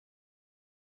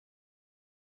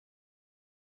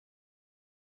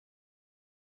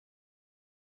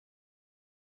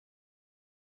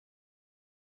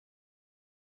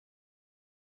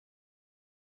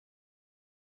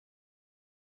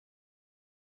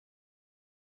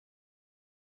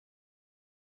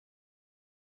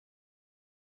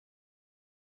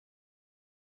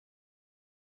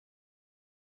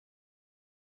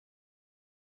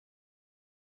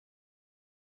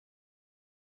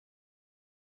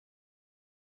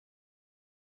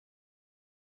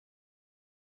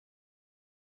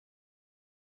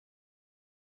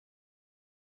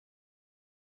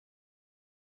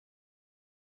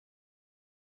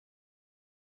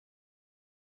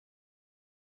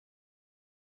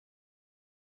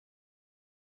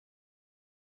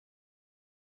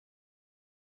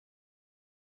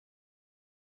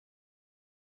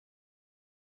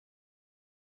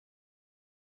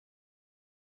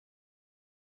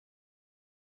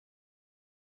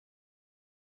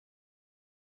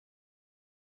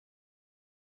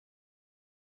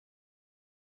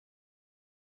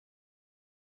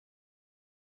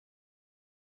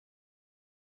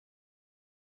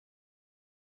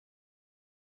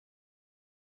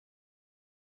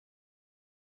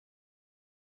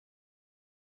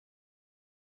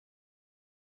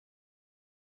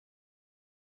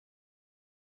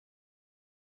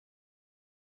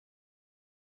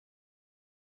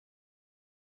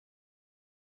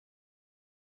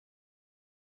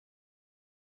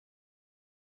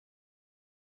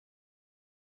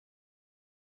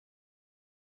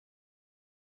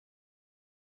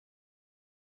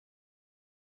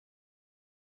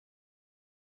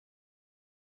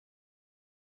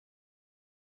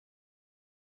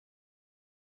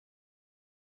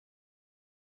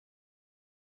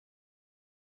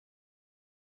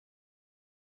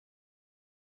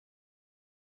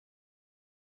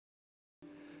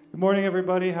Good morning,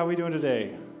 everybody. How are we doing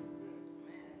today?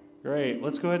 Great.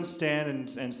 Let's go ahead and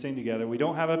stand and sing together. We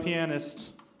don't have a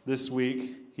pianist this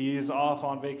week. He's off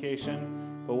on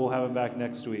vacation, but we'll have him back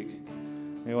next week.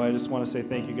 Anyway, I just want to say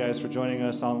thank you guys for joining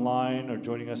us online or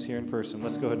joining us here in person.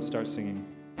 Let's go ahead and start singing.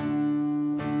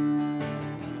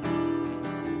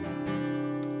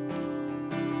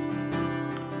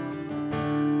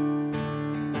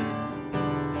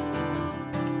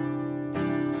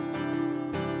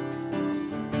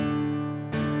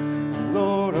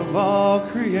 Of all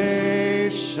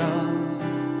creation,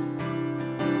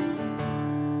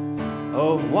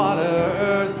 of water,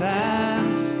 earth,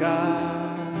 and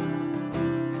sky,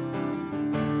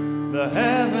 the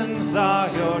heavens are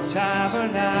your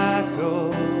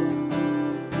tabernacle.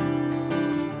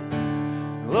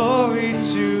 Glory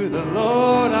to the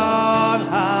Lord on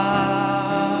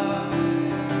high,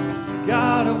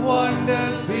 God of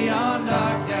wonders beyond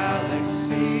our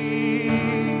galaxy.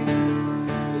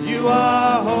 You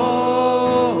are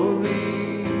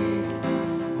holy,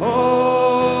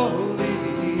 holy.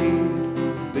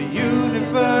 The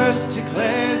universe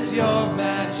declares your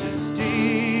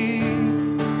majesty.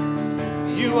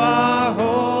 You are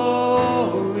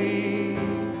holy,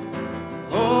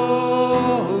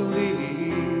 holy,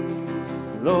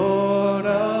 Lord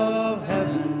of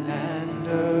heaven and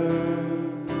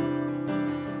earth.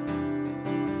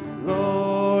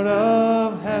 Lord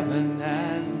of heaven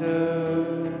and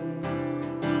earth.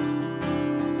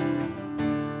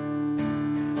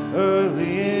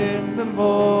 Early in the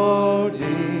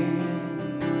morning,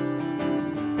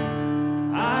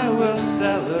 I will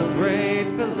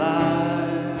celebrate the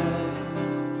light.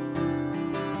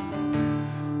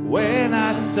 When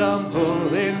I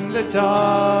stumble in the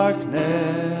darkness,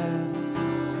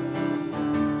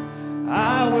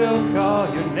 I will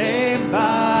call your name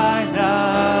by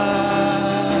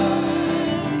night.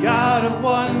 God of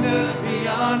wonders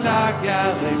beyond our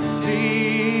galaxy,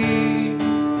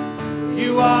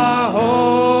 you are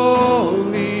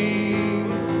holy,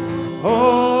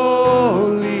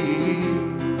 holy.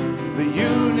 The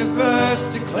universe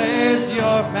declares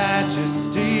your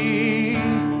majesty.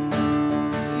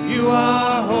 You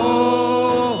are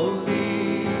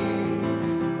holy,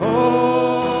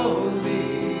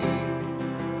 holy,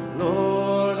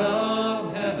 Lord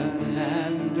of heaven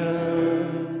and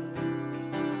earth.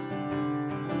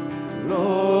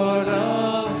 Lord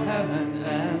of heaven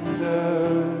and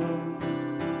earth.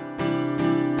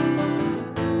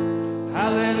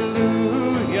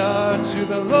 Hallelujah to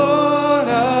the Lord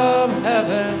of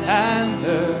heaven and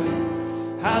earth.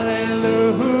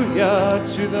 Hallelujah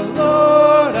to the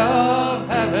Lord of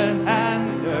heaven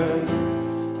and earth.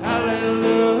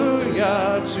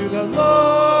 Hallelujah to the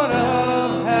Lord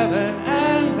of heaven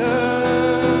and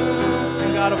earth.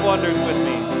 Sing God of wonders with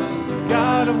me.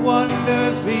 God of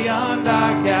wonders beyond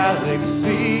our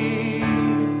galaxy.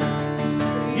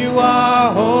 You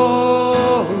are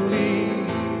holy,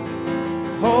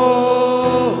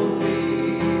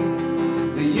 holy.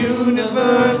 The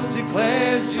universe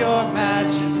declares your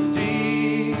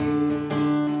majesty.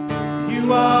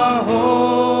 You are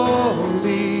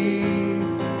holy,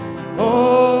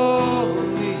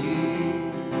 holy.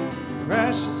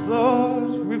 Precious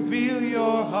Lord, reveal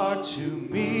your heart to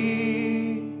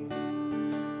me.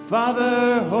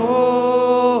 Father,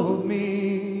 hold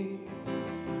me,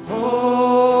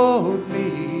 hold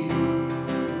me.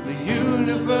 The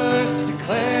universe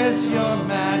declares your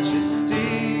majesty.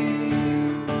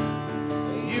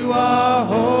 You are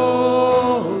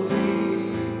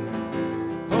holy,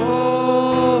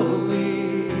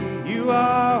 holy. You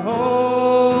are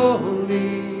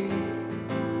holy,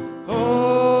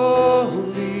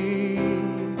 holy,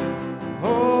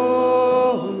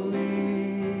 holy.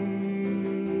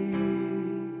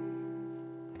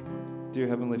 Dear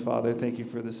Heavenly Father, thank you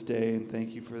for this day and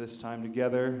thank you for this time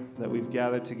together, that we've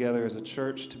gathered together as a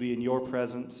church to be in your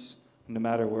presence, no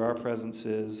matter where our presence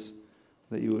is,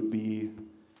 that you would be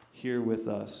here with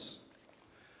us.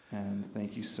 And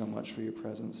thank you so much for your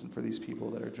presence and for these people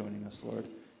that are joining us, Lord.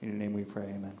 In your name we pray,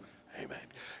 amen. Amen.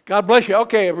 God bless you.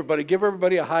 Okay, everybody, give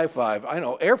everybody a high five. I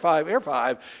know, air five, air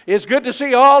five. It's good to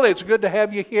see you all. It's good to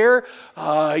have you here.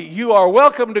 You are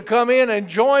welcome to come in and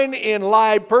join in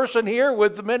live person here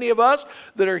with the many of us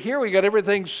that are here. We got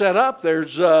everything set up.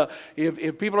 There's,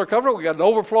 if people are comfortable, we got an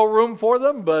overflow room for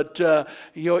them. But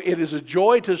it is a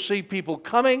joy to see people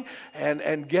coming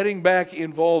and getting back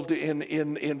involved in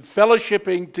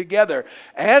fellowshipping together.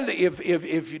 And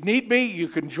if you need be, you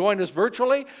can join us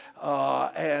virtually.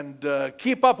 And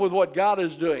keep up with what God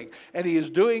is doing. And He is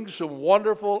doing some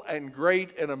wonderful and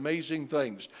great and amazing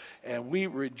things. And we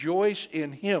rejoice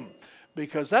in Him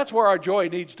because that's where our joy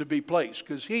needs to be placed,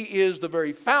 because he is the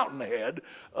very fountainhead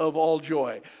of all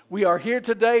joy. We are here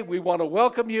today. We want to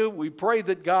welcome you. We pray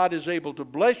that God is able to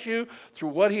bless you through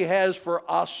what he has for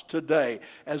us today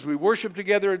as we worship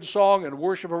together in song and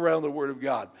worship around the Word of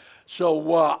God. So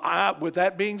with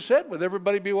that being said, with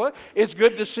everybody be well, it's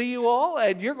good to see you all,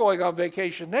 and you're going on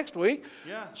vacation next week.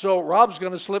 Yeah. So Rob's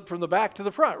going to slip from the back to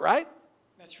the front, right?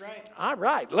 That's right. All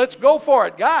right, let's go for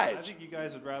it, guys. I think you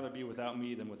guys would rather be without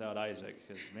me than without Isaac,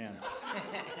 because, man,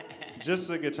 just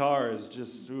the guitar is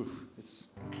just,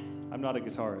 I'm not a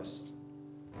guitarist.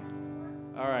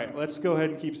 All right, let's go ahead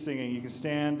and keep singing. You can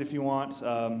stand if you want.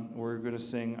 We're going to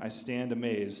sing I Stand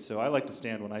Amazed. So I like to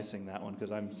stand when I sing that one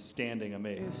because I'm standing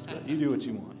amazed. But you do what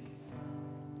you want.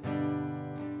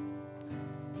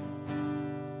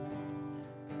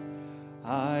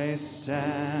 I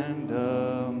stand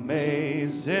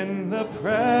amazed in the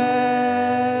presence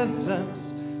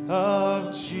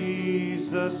of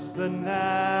Jesus the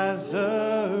Nazarene,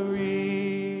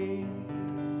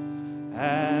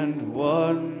 and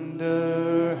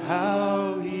wonder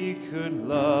how he could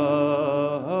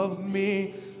love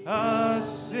me, a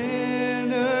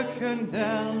sinner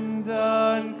condemned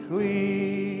unclean.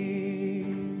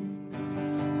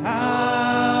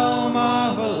 How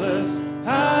marvelous,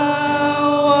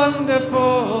 how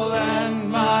wonderful, and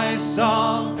my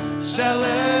song shall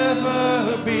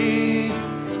ever be.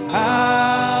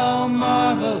 How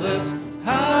marvelous,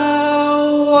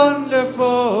 how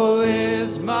wonderful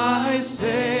is my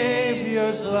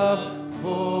Savior's love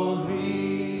for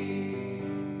me.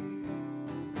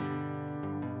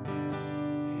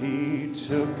 He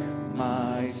took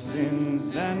my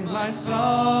sins and my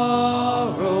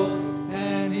sorrow,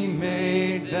 and he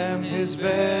made them his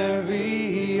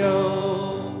very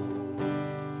own.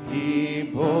 He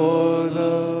bore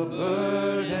the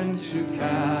burden to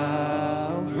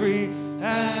Calvary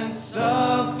and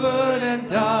suffered and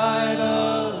died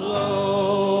alone.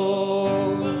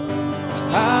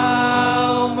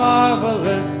 How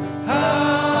marvelous,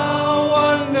 how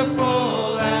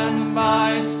wonderful, and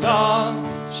my song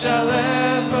shall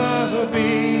ever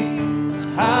be.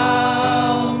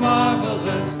 How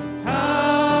marvelous,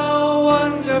 how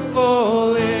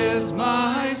wonderful is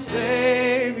my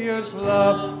Savior's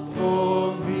love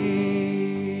for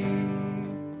me.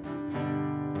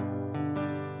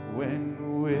 When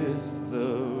with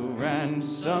the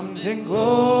ransomed in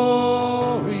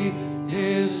glory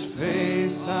his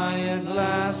face I at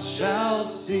last shall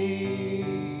see,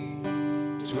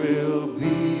 'twill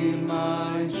be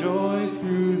my joy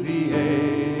through the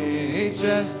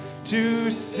ages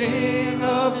to sing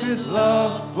of his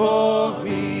love for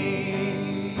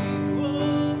me.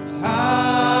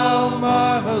 How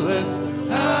marvelous,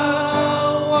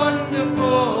 how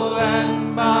wonderful,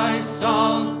 and my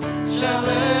song shall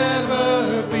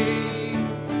ever be.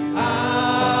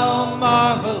 How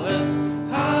marvelous,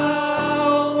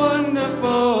 how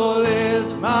wonderful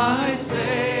is my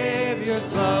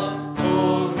Savior's love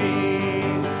for me.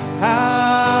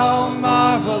 How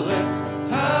marvelous,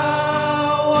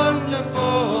 how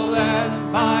wonderful,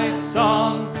 and my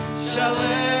song shall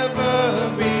ever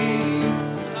be.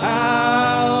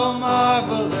 How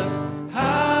marvelous,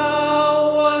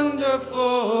 how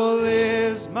wonderful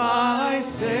is my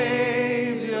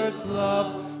Savior's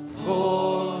love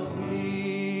for me.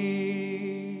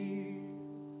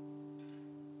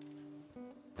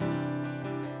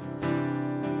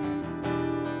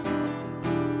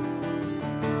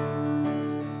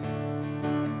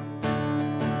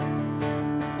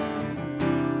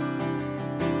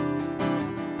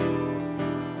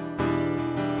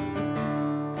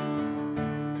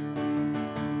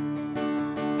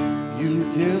 You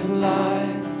give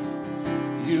life,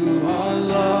 you are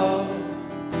love,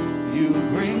 you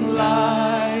bring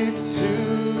light to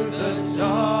the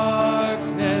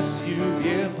darkness, you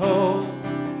give hope,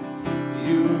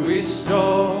 you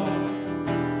restore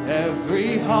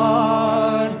every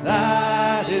heart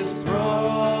that is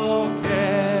broken,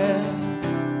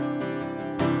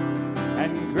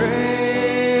 and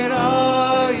great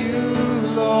are you,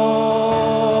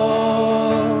 Lord.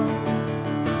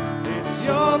 It's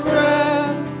your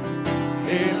breath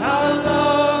in our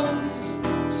lungs,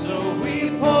 so we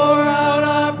pour out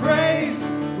our praise,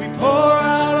 we pour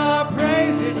out our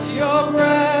praise. It's your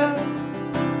breath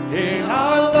in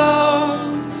our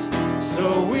lungs,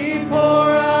 so we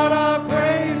pour out our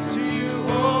praise to you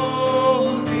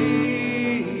only.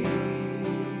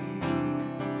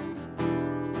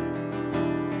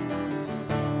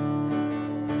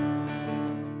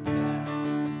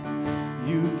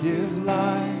 You give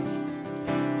life,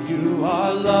 you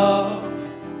are love,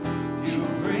 you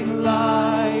bring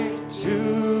light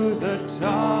to the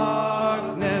dark.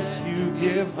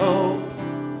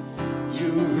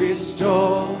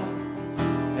 restore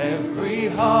every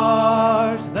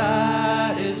heart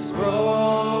that is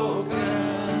broken.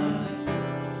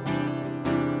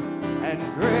 And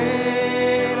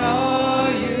great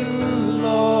are you,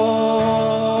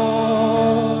 Lord.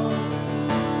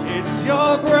 It's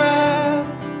your breath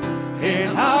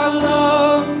in our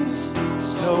lungs,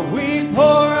 so we pour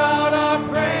out our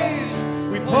praise.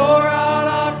 We pour out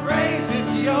our praise.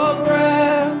 It's your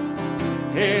breath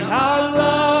in our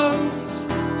lungs,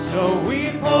 so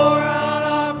we pour out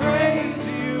our praise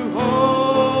to you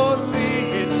only.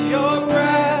 It's your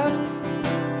breath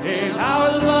in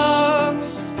our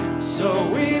lungs, so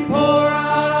we pour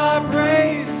out our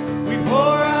praise. We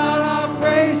pour out our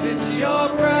praise. It's your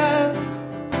breath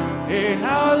in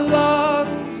our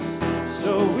lungs,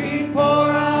 so we pour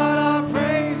out our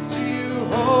praise to you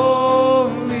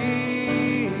only.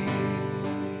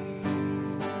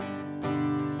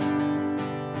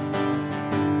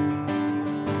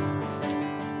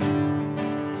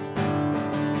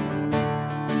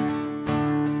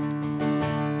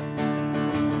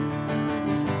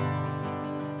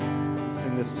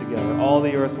 Sing this together. All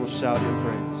the earth will shout your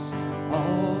praise.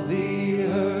 All the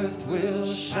earth will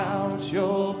shout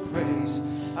your praise.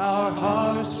 Our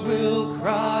hearts will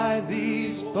cry,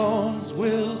 these bones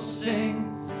will sing.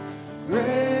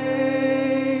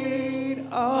 Great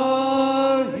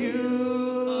are you,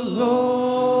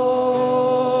 Lord.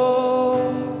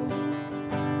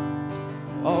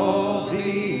 All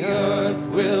the earth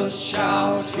will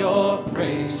shout your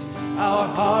praise. Our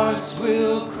hearts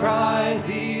will cry,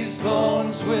 these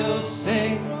bones will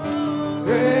sing.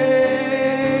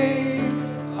 Great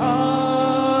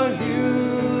are you,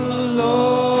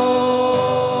 Lord.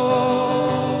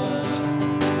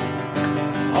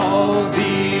 All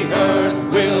the earth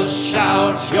will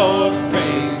shout your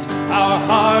praise. Our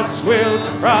hearts will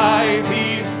cry,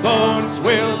 these bones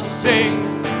will sing.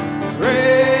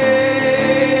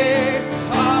 Great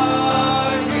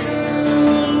are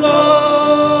you, Lord.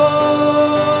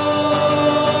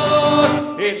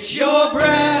 It's your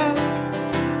breath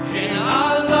in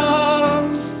our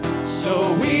lungs,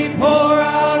 so we pour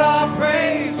out our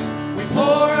praise. We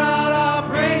pour out our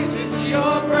praise. It's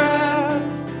your breath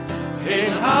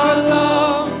in our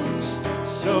lungs,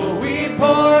 so we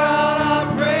pour out our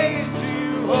praise to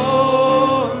you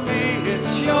only.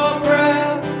 It's your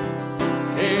breath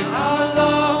in our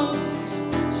lungs,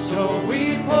 so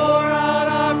we pour out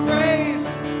our praise.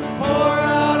 Pour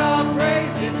out our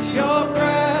praise. It's your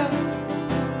breath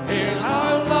in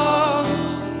our lungs,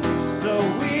 so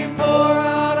we pour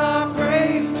out our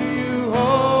praise to you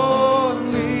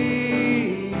only.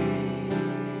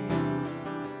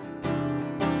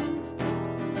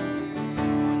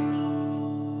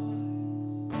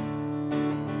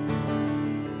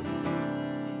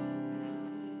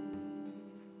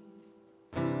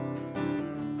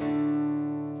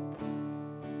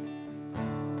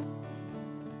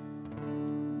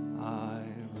 I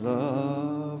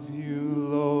love you,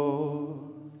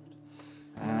 Lord,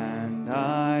 and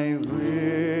I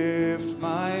lift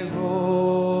my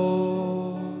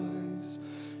voice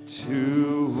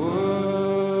to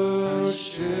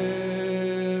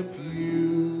worship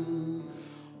you,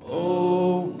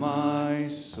 oh my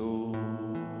soul.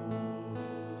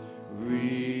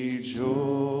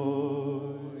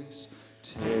 Rejoice,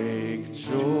 take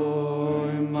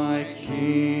joy, my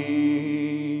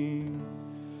King,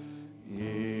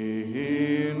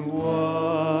 in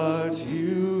what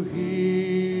you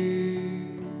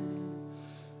hear.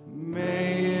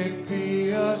 May it be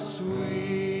a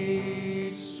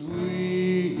sweet,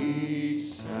 sweet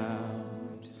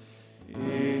sound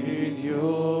in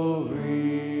your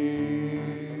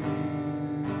ear.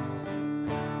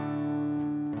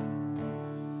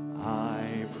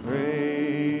 I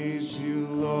praise you,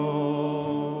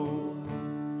 Lord,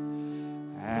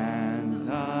 and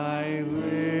I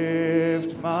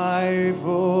lift my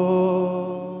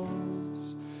voice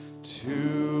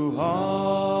to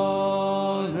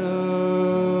honor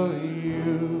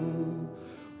you,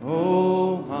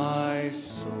 oh my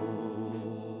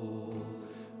soul.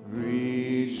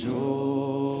 Rejoice,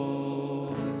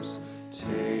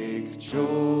 take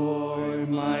joy,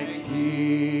 my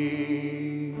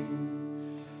King,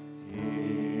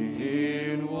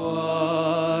 in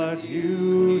what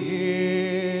you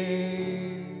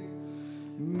hear.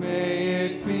 May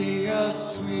it be a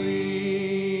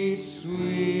sweet,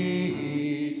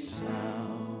 sweet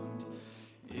sound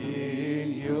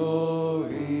in your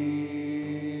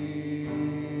ear.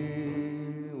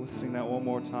 We'll sing that one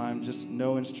more time. Just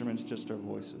no instruments, just our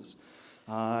voices.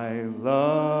 I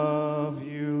love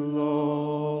you,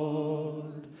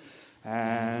 Lord,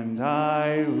 and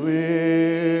I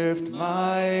lift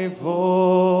my my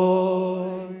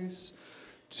voice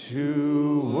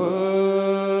to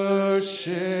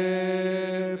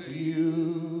worship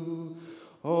you,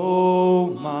 O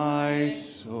my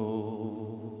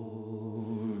soul,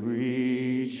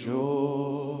 rejoice.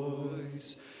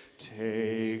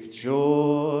 Take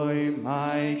joy,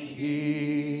 my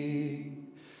King,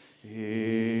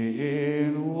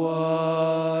 in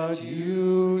what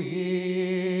you hear.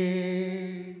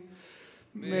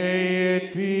 May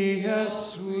it be a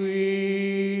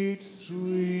sweet,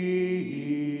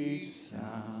 sweet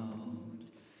sound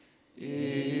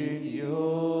in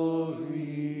your ear.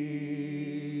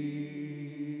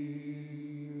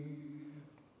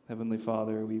 Heavenly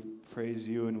Father, we praise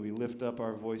you and we lift up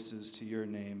our voices to your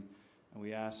name, and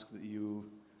we ask that you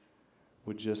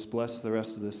would just bless the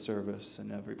rest of this service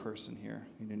and every person here.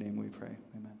 In your name we pray.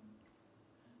 Amen.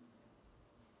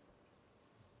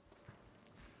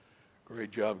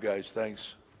 Great job, guys.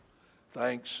 Thanks.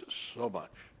 Thanks so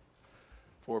much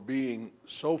for being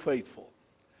so faithful.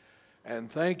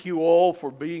 And thank you all for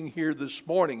being here this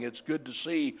morning. It's good to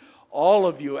see all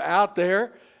of you out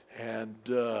there. And,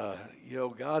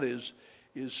 God is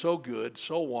so good,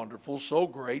 so wonderful, so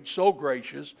great, so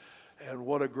gracious. And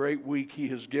what a great week he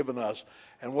has given us.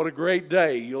 And what a great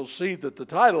day. You'll see that the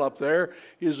title up there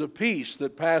is A Peace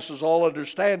That Passes All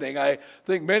Understanding. I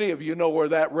think many of you know where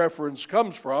that reference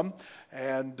comes from.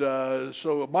 And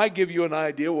so it might give you an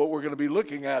idea what we're going to be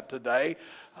looking at today.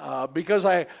 Because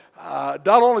not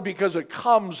only because it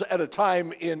comes at a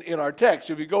time in our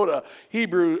text. If you go to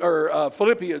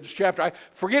Philippians chapter, I'm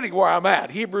forgetting where I'm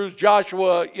at. Hebrews,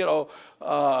 Joshua,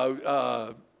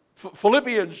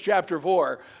 Philippians chapter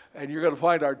 4. And you're going to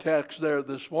find our text there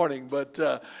this morning. But,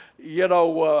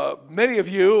 many of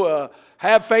you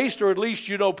have faced, or at least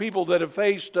you know people that have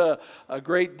faced a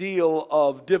great deal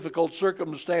of difficult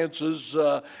circumstances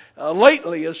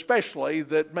lately, especially,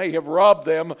 that may have robbed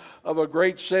them of a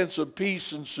great sense of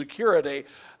peace and security.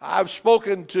 I've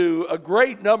spoken to a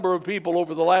great number of people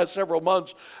over the last several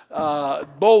months,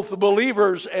 both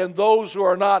believers and those who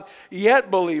are not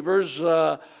yet believers,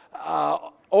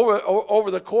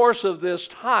 over the course of this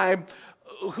time,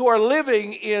 who are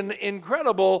living in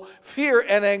incredible fear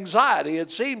and anxiety.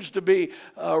 It seems to be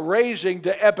raising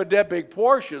to epidemic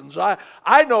portions. I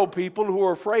know people who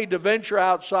are afraid to venture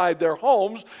outside their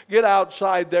homes, get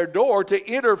outside their door to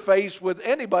interface with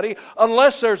anybody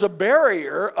unless there's a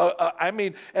barrier,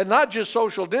 and not just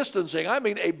social distancing,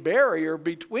 a barrier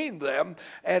between them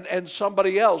and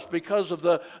somebody else because of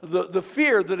the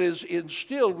fear that is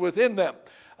instilled within them.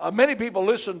 Many people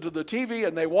listen to the TV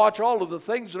and they watch all of the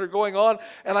things that are going on,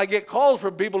 and I get calls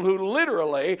from people who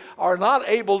literally are not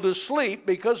able to sleep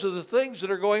because of the things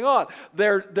that are going on.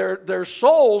 Their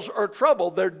souls are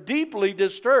troubled. They're deeply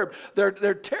disturbed.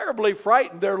 They're terribly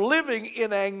frightened. They're living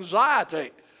in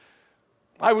anxiety.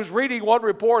 I was reading one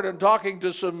report and talking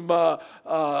to some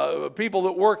people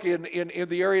that work in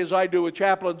the areas I do with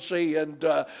chaplaincy, and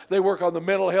they work on the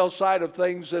mental health side of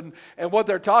things, and what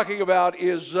they're talking about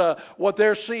is what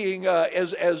they're seeing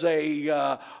as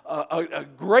a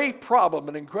great problem,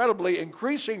 an incredibly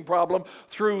increasing problem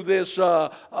through this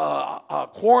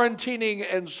quarantining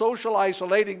and social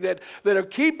isolating that are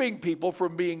keeping people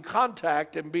from being in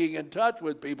contact and being in touch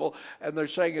with people, and they're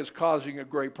saying it's causing a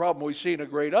great problem. We've seen a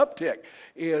great uptick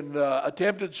in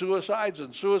attempted suicides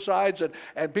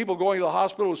and people going to the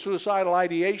hospital with suicidal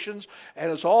ideations,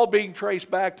 and it's all being traced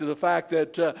back to the fact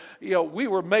that we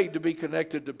were made to be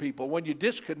connected to people. When you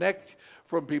disconnect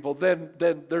from people, then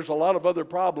there's a lot of other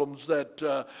problems that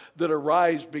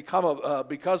arise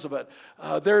because of it.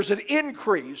 There's an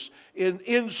increase in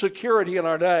insecurity in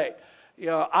our day.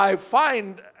 I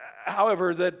find,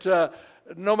 however, that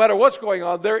no matter what's going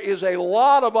on, there is a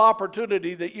lot of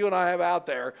opportunity that you and I have out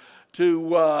there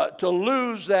to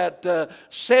lose that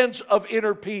sense of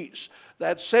inner peace,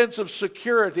 that sense of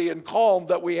security and calm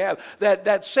that we have,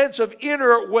 that sense of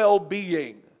inner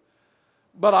well-being.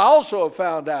 But I also have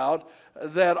found out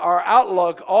that our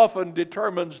outlook often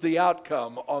determines the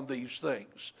outcome on these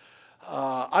things.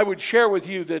 I would share with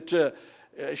you that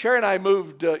Sherry and I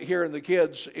moved here in the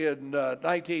kids in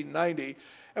 1990,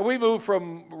 and we moved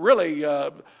from really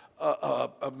a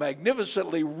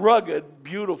magnificently rugged,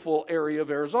 beautiful area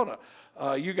of Arizona.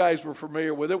 You guys were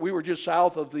familiar with it. We were just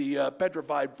south of the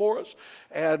petrified forest.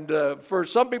 And for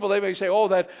some people, they may say, oh,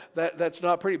 that's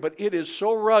not pretty. But it is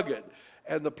so rugged.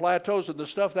 And the plateaus and the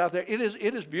stuff out there, it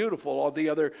is beautiful on the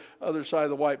other side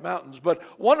of the White Mountains. But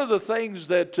one of the things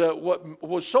that what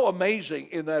was so amazing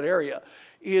in that area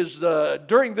is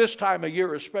during this time of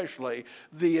year especially,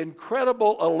 the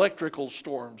incredible electrical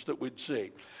storms that we'd see.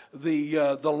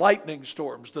 the lightning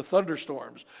storms, the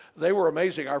thunderstorms. They were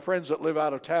amazing. Our friends that live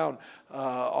out of town,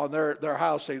 on their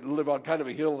house, they live on kind of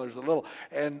a hill, and there's a little,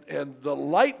 and the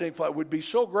lightning would be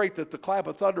so great that the clap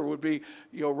of thunder would be,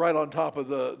 right on top of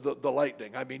the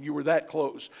lightning. I mean, you were that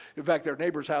close. In fact, their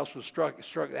neighbor's house was struck.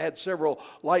 They had several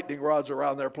lightning rods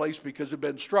around their place because it had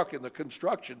been struck in the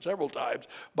construction several times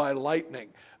by lightning.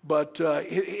 But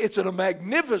it's a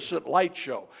magnificent light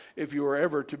show if you were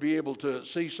ever to be able to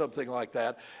see something like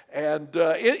that. And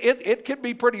it can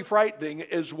be pretty frightening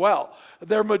as well.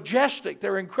 They're majestic,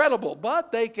 they're incredible,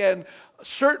 but they can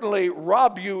certainly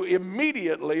rob you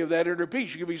immediately of that inner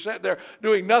peace. You can be sitting there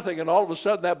doing nothing, and all of a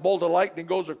sudden that bolt of lightning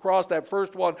goes across that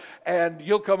first one, and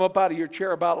you'll come up out of your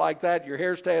chair about like that. Your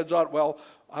hair stands on. Well,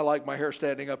 I like my hair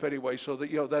standing up anyway, so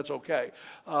that that's okay.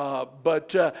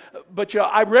 But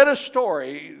I read a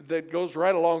story that goes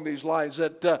right along these lines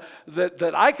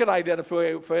that I can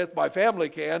identify with. My family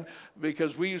can,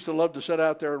 because we used to love to sit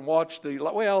out there and watch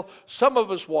some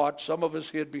of us watched, some of us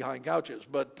hid behind couches.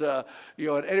 But at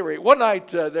any rate, one night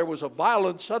there was a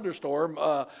violent thunderstorm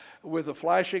with the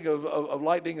flashing of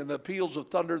lightning and the peals of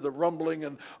thunder, the rumbling,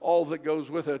 and all that goes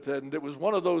with it. And it was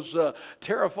one of those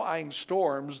terrifying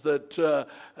storms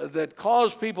that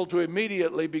caused people to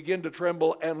immediately begin to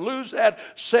tremble and lose that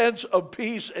sense of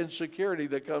peace and security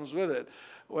that comes with it.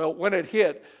 Well, when it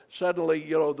hit, suddenly,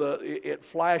 it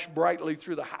flashed brightly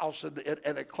through the house, and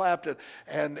it clapped.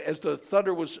 And as the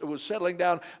thunder was settling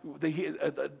down,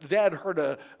 the dad heard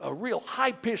a real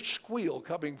high-pitched squeal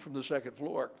coming from the second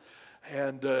floor.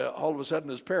 And all of a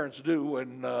sudden, as parents do,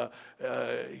 when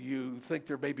you think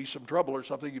there may be some trouble or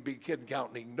something, you begin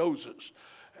counting noses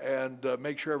and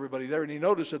make sure everybody there. And he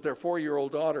noticed that their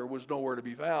 4-year-old daughter was nowhere to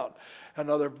be found.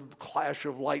 Another clash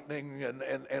of lightning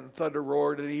and thunder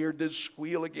roared, and he heard this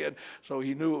squeal again. So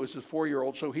he knew it was his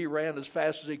 4-year-old. So he ran as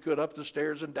fast as he could up the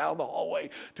stairs and down the hallway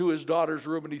to his daughter's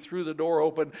room, and he threw the door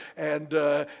open, and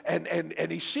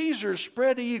he sees her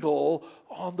spread eagle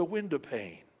on the window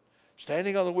pane,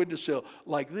 standing on the windowsill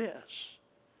like this.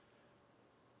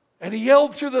 And he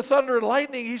yelled through the thunder and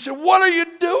lightning. He said, "What are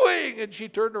you doing?" And she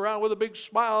turned around with a big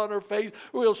smile on her face,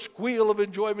 a real squeal of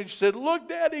enjoyment. She said, "Look,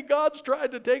 Daddy, God's trying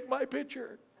to take my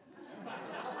picture."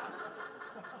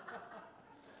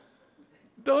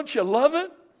 Don't you love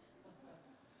it?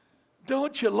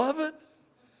 Don't you love it?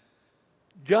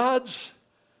 God's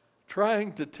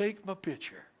trying to take my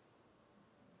picture.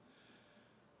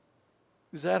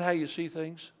 Is that how you see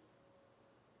things?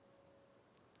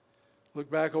 Look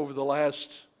back over the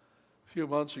last few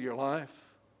months of your life.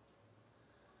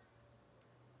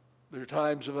 There are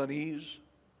times of unease.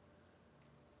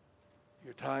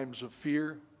 Your times of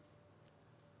fear.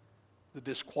 The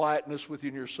disquietness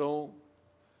within your soul.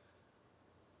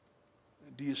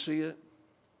 Do you see it?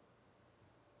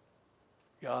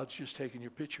 God's just taking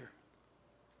your picture.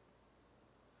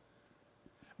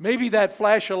 Maybe that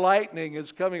flash of lightning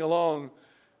is coming along,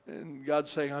 and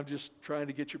God's saying, "I'm just trying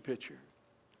to get your picture."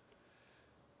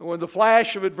 And when the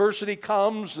flash of adversity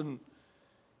comes and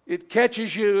it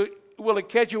catches you, will it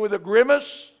catch you with a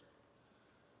grimace?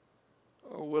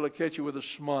 Or will it catch you with a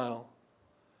smile?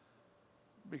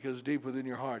 Because deep within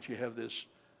your heart you have this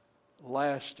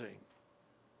lasting,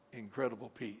 incredible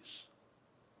peace.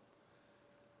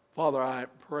 Father, I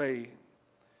pray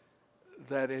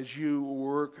that as you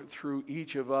work through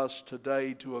each of us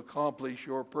today to accomplish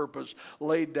your purpose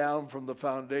laid down from the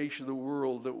foundation of the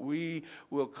world, that we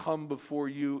will come before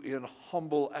you in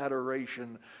humble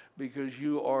adoration, because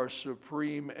you are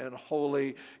supreme and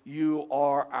holy. You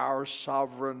are our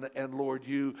sovereign, and Lord,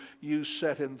 you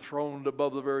sit enthroned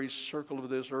above the very circle of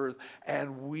this earth,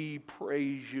 and we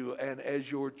praise you. And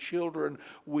as your children,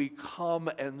 we come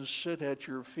and sit at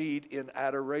your feet in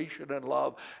adoration and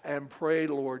love and pray,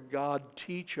 Lord God,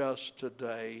 teach us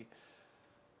today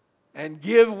and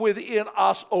give within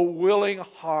us a willing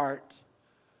heart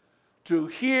to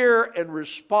hear and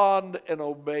respond and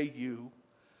obey you.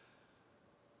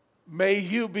 May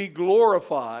you be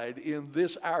glorified in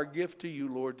this, our gift to you,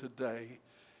 Lord, today.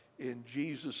 In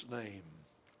Jesus' name,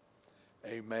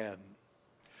 amen.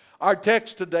 Our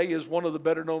text today is one of the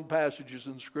better known passages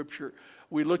in Scripture.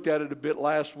 We looked at it a bit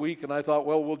last week, and I thought,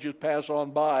 well, we'll just pass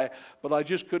on by. But I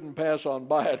just couldn't pass on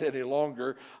by it any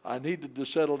longer. I needed to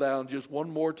settle down just one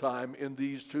more time in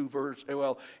these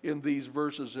in these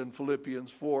verses in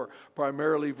Philippians 4,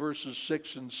 primarily verses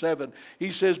 6 and 7.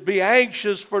 He says, "Be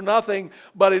anxious for nothing,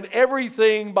 but in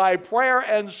everything by prayer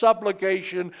and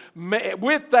supplication,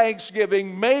 with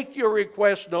thanksgiving, make your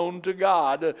requests known to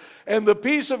God. And the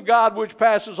peace of God, which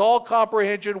passes all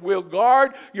comprehension, will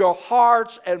guard your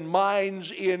hearts and minds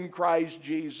in Christ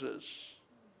Jesus."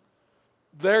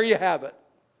 There you have it.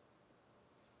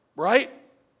 Right?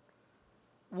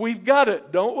 We've got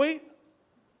it, don't we?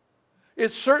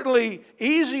 It's certainly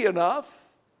easy enough.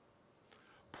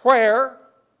 Prayer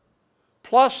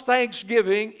plus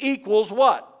thanksgiving equals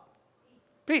what?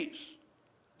 Peace.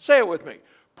 Say it with me.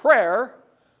 Prayer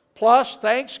plus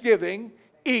thanksgiving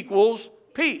equals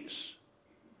peace.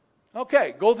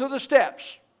 Okay, go through the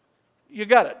steps. You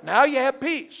got it. Now you have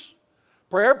peace.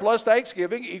 Prayer plus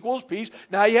thanksgiving equals peace.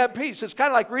 Now you have peace. It's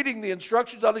kind of like reading the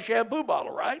instructions on a shampoo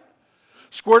bottle, right?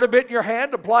 Squirt a bit in your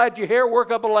hand, apply it to your hair,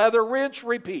 work up a lather, rinse,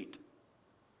 repeat.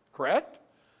 Correct?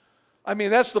 I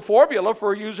mean, that's the formula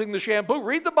for using the shampoo.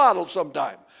 Read the bottle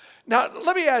sometime. Now,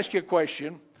 let me ask you a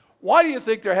question. Why do you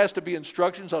think there has to be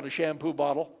instructions on a shampoo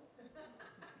bottle?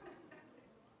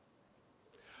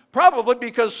 Probably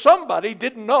because somebody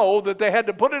didn't know that they had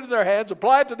to put it in their hands,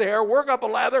 apply it to the hair, work up a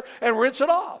lather, and rinse it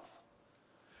off.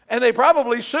 And they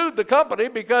probably sued the company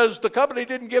because the company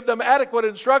didn't give them adequate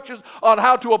instructions on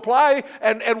how to apply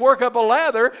and work up a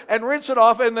lather and rinse it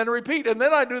off and then repeat. And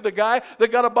then I knew the guy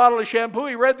that got a bottle of shampoo.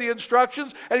 He read the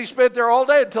instructions and he spent there all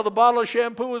day until the bottle of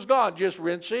shampoo was gone. Just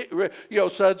rinsing,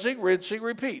 sudsing, rinsing,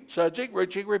 repeat. Sudsing,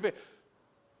 rinsing, repeat.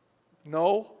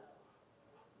 No?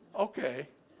 Okay.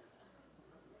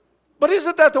 But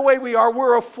isn't that the way we are?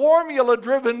 We're a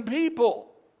formula-driven people.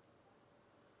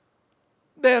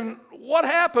 Then what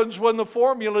happens when the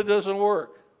formula doesn't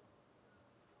work?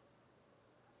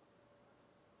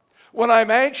 When I'm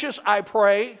anxious, I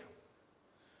pray,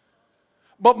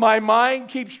 but my mind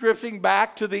keeps drifting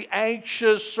back to the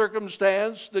anxious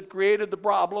circumstance that created the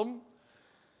problem.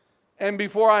 And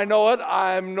before I know it,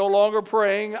 I'm no longer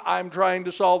praying, I'm trying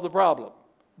to solve the problem.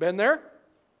 Been there?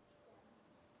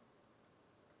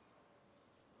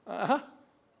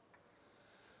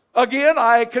 Again,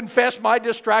 I confess my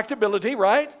distractibility,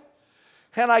 right?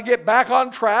 And I get back on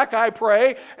track, I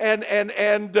pray, and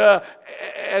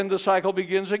the cycle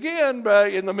begins again.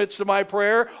 But in the midst of my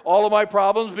prayer, all of my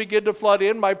problems begin to flood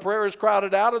in. My prayer is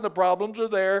crowded out and the problems are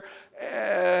there.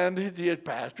 And,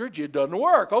 Pastor, it doesn't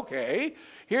work. Okay,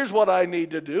 here's what I need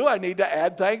to do. I need to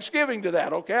add thanksgiving to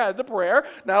that. Okay, I had the prayer.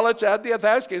 Now let's add the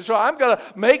thanksgiving. So I'm going to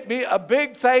make me a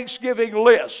big thanksgiving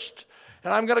list.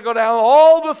 And I'm going to go down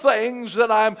all the things that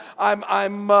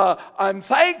I'm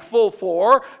thankful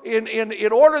for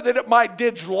in order that it might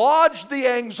dislodge the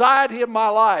anxiety of my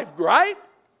life, right?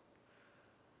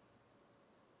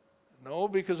 No,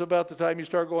 because about the time you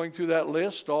start going through that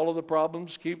list, all of the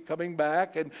problems keep coming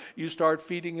back and you start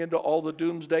feeding into all the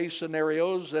doomsday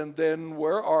scenarios, and then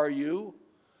where are you?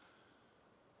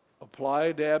 Apply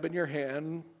a dab in your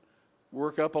hand,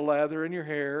 work up a lather in your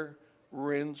hair,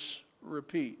 rinse,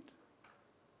 repeat.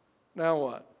 Now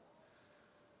what?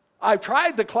 I've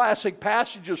tried the classic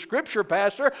passage of Scripture,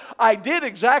 Pastor. I did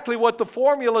exactly what the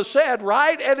formula said,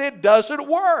 right? And it doesn't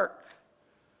work.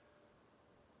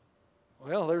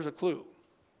 Well, there's a clue.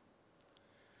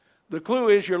 The clue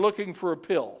is you're looking for a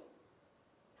pill.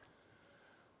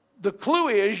 The clue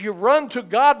is you've run to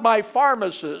God, my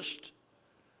pharmacist,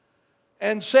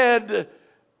 and said,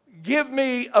 give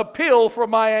me a pill for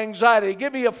my anxiety.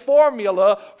 Give me a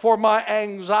formula for my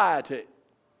anxiety.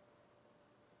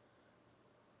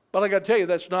 But I got to tell you,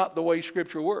 that's not the way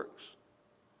Scripture works.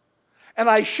 And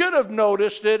I should have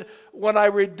noticed it when I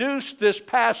reduced this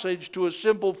passage to a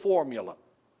simple formula.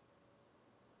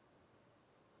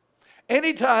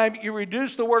 Anytime you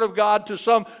reduce the Word of God to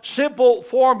some simple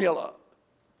formula,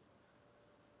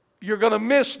 you're going to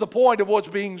miss the point of what's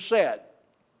being said.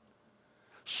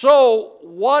 So,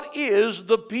 what is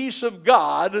the peace of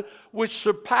God which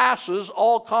surpasses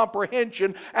all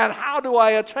comprehension, and how do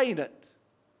I attain it?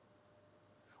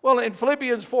 Well, in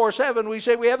Philippians 4:7, we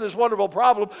say we have this wonderful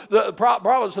problem. The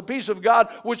problem is the peace of God,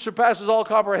 which surpasses all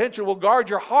comprehension, will guard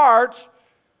your hearts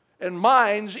and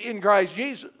minds in Christ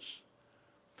Jesus.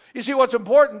 You see, what's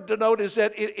important to note is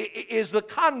that it is the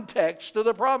context of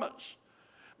the promise.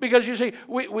 Because you see,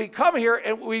 we come here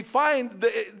and we find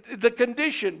the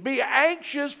condition, be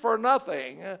anxious for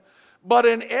nothing, but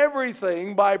in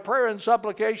everything, by prayer and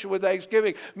supplication with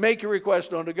thanksgiving, make your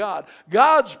request known to God.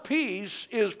 God's peace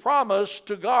is promised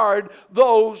to guard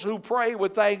those who pray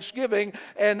with thanksgiving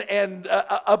and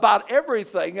about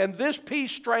everything. And this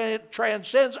peace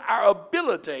transcends our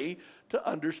ability to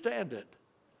understand it.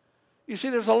 You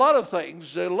see, there's a lot of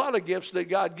things, a lot of gifts that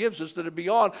God gives us that are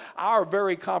beyond our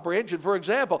very comprehension. For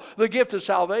example, the gift of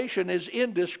salvation is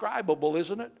indescribable,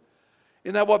 isn't it?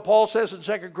 Isn't that what Paul says in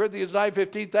 2 Corinthians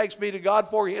 9:15? Thanks be to God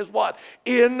for his what?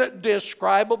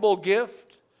 Indescribable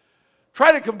gift.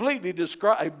 Try to completely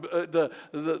describe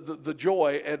the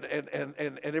joy and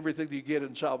everything that you get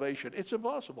in salvation. It's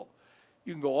impossible.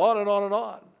 You can go on and on and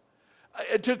on.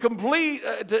 To complete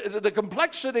the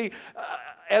complexity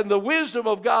And the wisdom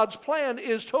of God's plan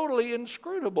is totally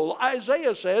inscrutable.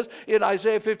 Isaiah says in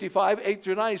Isaiah 55, 8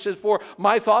 through 9, he says, "For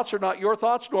my thoughts are not your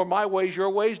thoughts, nor my ways your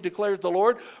ways, declares the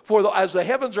Lord. For as the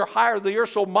heavens are higher than the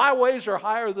earth, so my ways are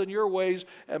higher than your ways,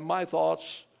 and my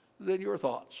thoughts than your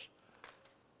thoughts."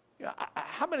 Yeah,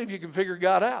 how many of you can figure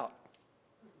God out?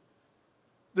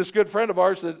 This good friend of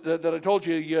ours that I told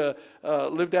you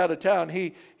lived out of town,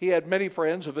 he had many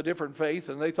friends of a different faith,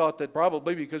 and they thought that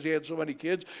probably because he had so many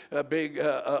kids, a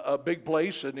big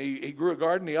place, and he grew a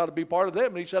garden, he ought to be part of them.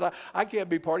 And he said, I can't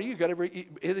be part of you.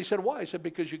 And he said, "Why?" He said,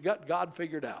 "Because you got God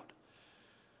figured out.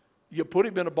 You put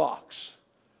him in a box,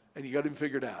 and you got him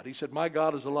figured out." He said, "My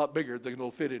God is a lot bigger than it'll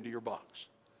fit into your box."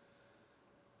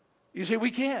 You see,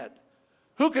 we can't.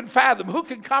 Who can fathom? Who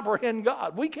can comprehend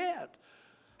God? We can't.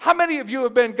 How many of you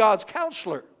have been God's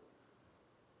counselor?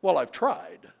 Well, I've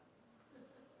tried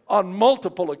on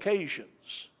multiple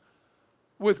occasions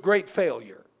with great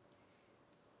failure.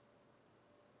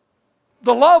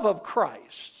 The love of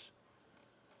Christ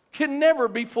can never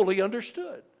be fully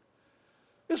understood.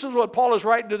 This is what Paul is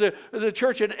writing to the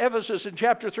church in Ephesus in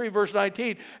chapter 3, verse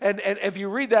 19. And if you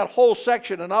read that whole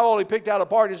section, and I only picked out a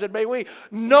part, he said, "May we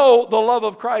know the love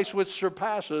of Christ which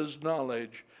surpasses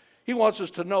knowledge." He wants us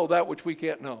to know that which we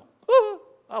can't know.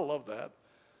 I love that.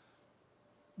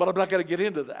 But I'm not going to get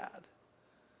into that.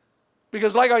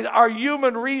 Because likewise, our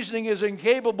human reasoning is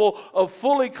incapable of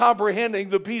fully comprehending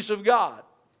the peace of God.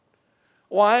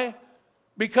 Why?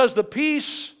 Because the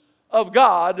peace of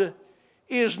God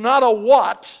is not a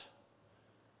what,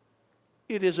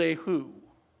 it is a who.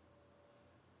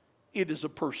 It is a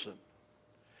person.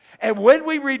 And when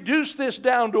we reduce this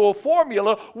down to a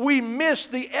formula, we miss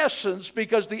the essence,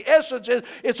 because the essence is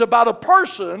it's about a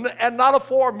person and not a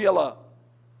formula.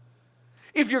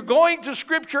 If you're going to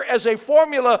Scripture as a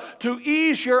formula to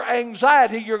ease your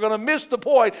anxiety, you're going to miss the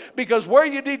point, because where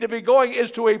you need to be going is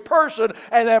to a person,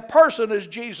 and that person is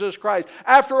Jesus Christ.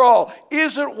 After all,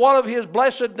 isn't one of his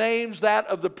blessed names that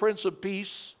of the Prince of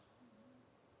Peace?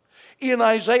 In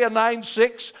Isaiah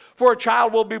 9:6, "For a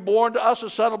child will be born to us, a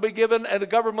son will be given, and the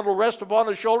government will rest upon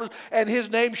his shoulders, and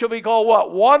his name shall be called"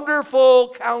 what?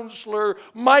 "Wonderful Counselor,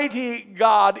 Mighty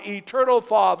God, Eternal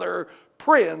Father,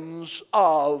 Prince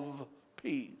of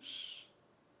Peace."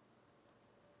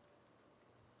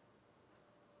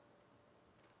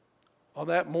 On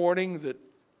that morning that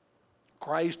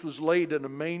Christ was laid in a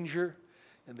manger,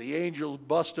 and the angels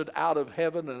busted out of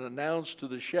heaven and announced to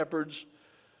the shepherds,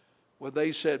 when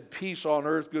they said, "Peace on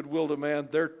earth, goodwill to man,"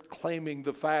 they're claiming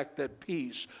the fact that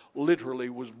peace literally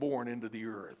was born into the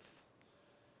earth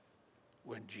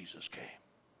when Jesus came.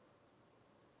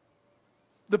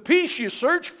 The peace you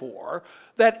search for,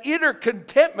 that inner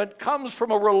contentment, comes from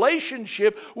a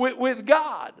relationship with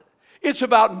God. It's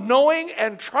about knowing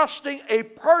and trusting a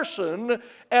person,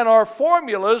 and our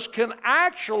formulas can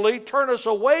actually turn us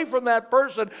away from that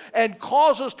person and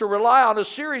cause us to rely on a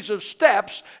series of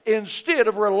steps instead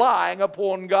of relying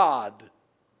upon God.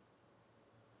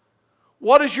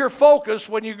 What is your focus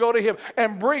when you go to Him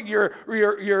and bring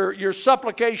your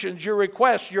supplications, your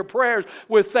requests, your prayers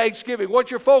with thanksgiving?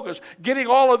 What's your focus? Getting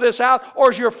all of this out?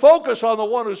 Or is your focus on the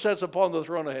one who sits upon the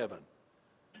throne of heaven,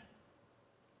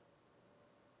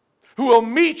 who will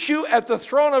meet you at the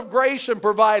throne of grace and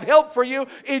provide help for you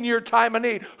in your time of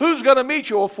need? Who's going to meet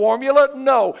you? A formula?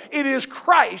 No. It is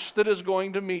Christ that is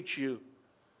going to meet you.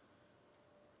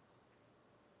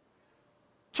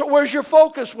 So where's your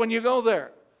focus when you go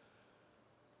there?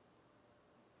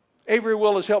 Avery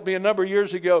Willis helped me a number of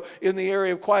years ago in the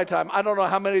area of quiet time. I don't know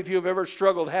how many of you have ever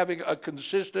struggled having a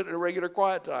consistent and regular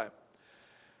quiet time.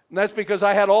 And that's because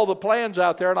I had all the plans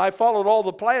out there, and I followed all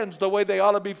the plans the way they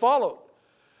ought to be followed.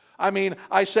 I mean,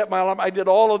 I set my alarm, I did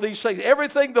all of these things.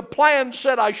 Everything the plan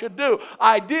said I should do,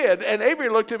 I did. And Avery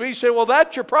looked at me and said, "Well,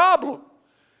 that's your problem."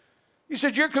 He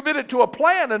said, "You're committed to a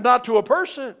plan and not to a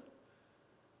person."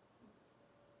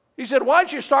 He said, "Why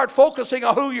don't you start focusing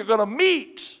on who you're going to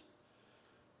meet,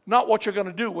 not what you're going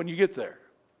to do when you get there?"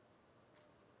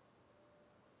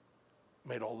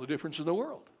 Made all the difference in the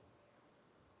world.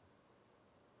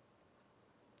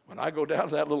 When I go down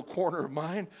to that little corner of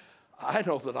mine, I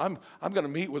know that I'm going to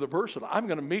meet with a person. I'm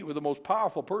going to meet with the most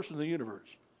powerful person in the universe,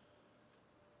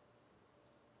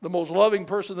 the most loving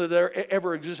person that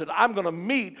ever existed. I'm going to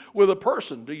meet with a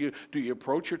person. Do you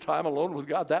approach your time alone with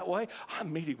God that way?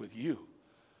 I'm meeting with you.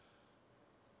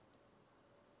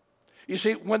 You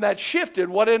see, when that's shifted,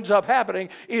 what ends up happening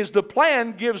is the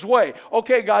plan gives way.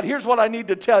 Okay, God, here's what I need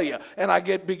to tell you. And I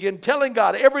begin telling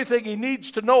God everything He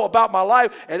needs to know about my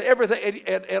life and everything.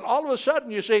 And all of a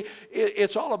sudden, you see,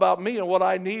 it's all about me and what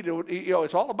I need.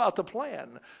 It's all about the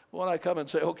plan. When I come and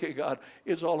say, okay, God,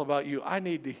 it's all about you. I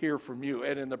need to hear from you.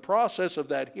 And in the process of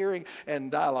that hearing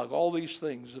and dialogue, all these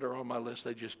things that are on my list,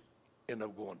 they just end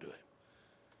up going to Him.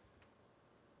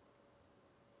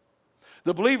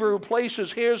 The believer who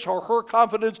places his or her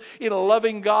confidence in a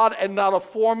loving God and not a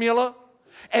formula,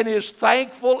 and is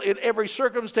thankful in every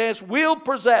circumstance, will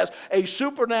possess a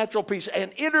supernatural peace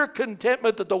and inner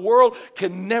contentment that the world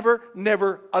can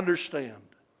never understand.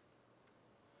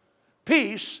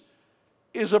 Peace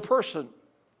is a person.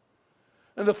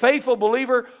 And the faithful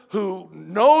believer who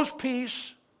knows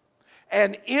peace,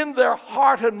 and in their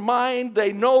heart and mind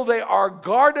they know they are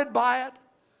guarded by it,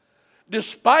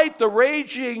 despite the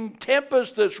raging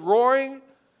tempest that's roaring,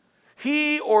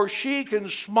 he or she can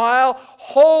smile,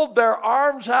 hold their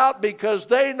arms out, because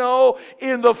they know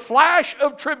in the flash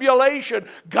of tribulation,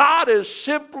 God is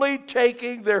simply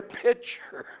taking their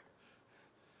picture.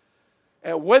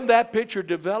 And when that picture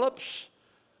develops,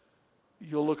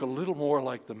 you'll look a little more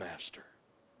like the Master.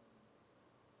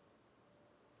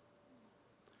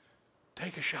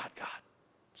 Take a shot, God.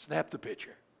 Snap the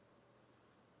picture.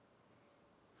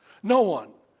 No one,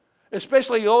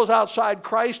 especially those outside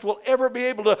Christ, will ever be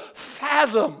able to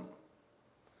fathom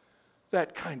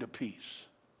that kind of peace.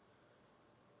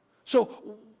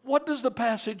 So what does the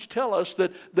passage tell us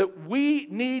that we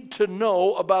need to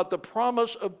know about the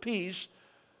promise of peace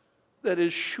that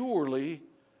is surely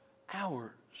ours?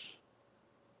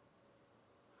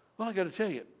 Well, I got to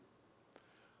tell you,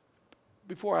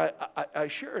 before I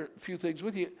share a few things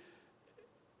with you,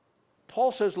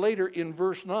 Paul says later in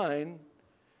verse 9,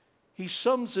 he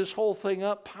sums this whole thing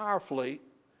up powerfully.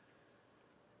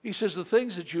 He says, the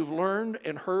things that you've learned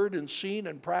and heard and seen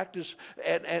and practiced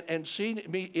and seen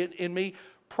in me,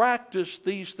 practice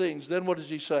these things. Then what does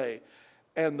he say?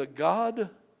 And the God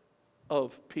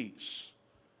of peace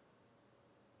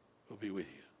will be with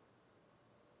you.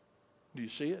 Do you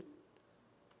see it?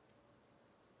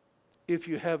 If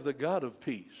you have the God of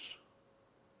peace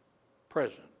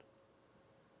present,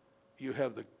 you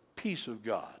have the peace of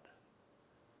God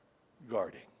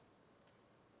guarding.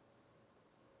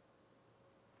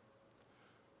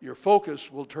 Your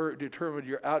focus will determine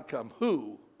your outcome.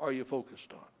 Who are you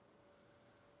focused on?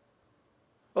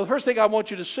 Well, the first thing I want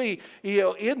you to see,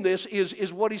 in this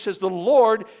is what he says. The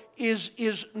Lord is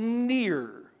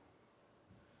near.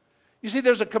 You see,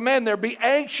 there's a command there, be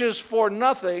anxious for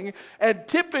nothing. And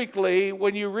typically,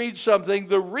 when you read something,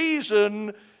 the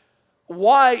reason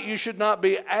why you should not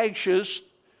be anxious,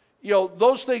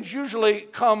 those things usually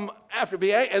come after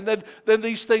being, and then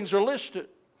these things are listed.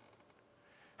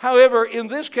 However, in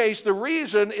this case, the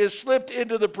reason is slipped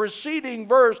into the preceding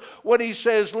verse when he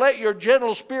says, let your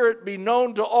gentle spirit be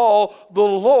known to all, the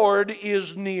Lord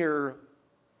is near.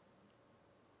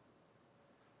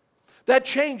 That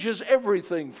changes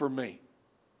everything for me.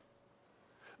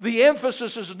 The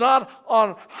emphasis is not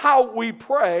on how we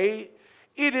pray.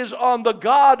 It is on the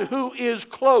God who is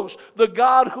close, the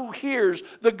God who hears,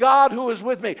 the God who is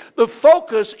with me. The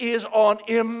focus is on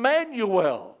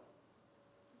Emmanuel.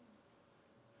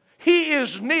 He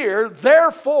is near,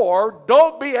 therefore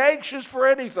don't be anxious for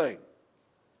anything.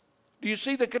 Do you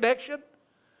see the connection?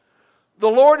 The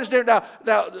Lord is near.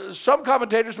 Now, some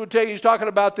commentators would tell you he's talking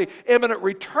about the imminent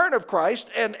return of Christ,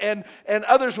 and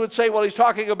others would say, well, he's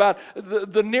talking about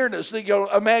the nearness,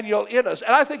 Emmanuel in us.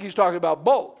 And I think he's talking about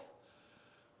both.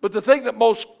 But the thing that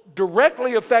most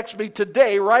directly affects me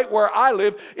today, right where I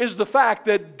live, is the fact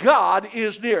that God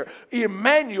is near.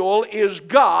 Emmanuel is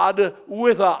God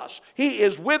with us. He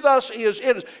is with us. He is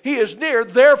in us. He is near.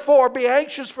 Therefore, be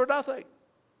anxious for nothing.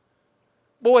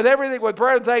 But with everything, with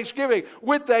prayer and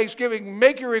thanksgiving,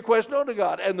 make your request known to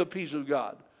God, and the peace of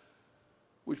God,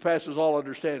 which passes all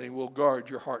understanding, will guard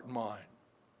your heart and mind.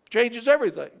 Changes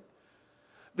everything.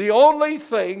 The only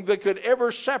thing that could ever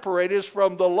separate us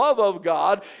from the love of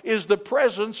God is the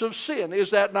presence of sin.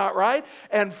 Is that not right?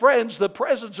 And friends, the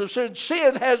presence of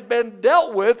sin has been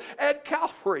dealt with at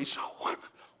Calvary. So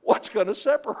what's going to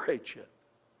separate you?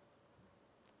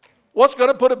 What's going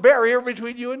to put a barrier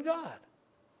between you and God?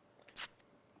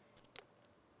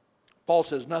 Paul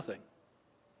says nothing.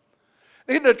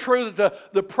 Isn't it true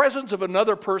that the presence of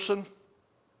another person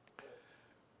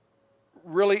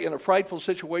really in a frightful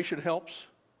situation helps?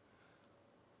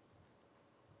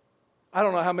 I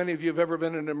don't know how many of you have ever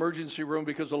been in an emergency room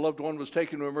because a loved one was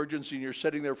taken to emergency and you're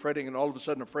sitting there fretting, and all of a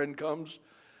sudden a friend comes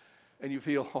and you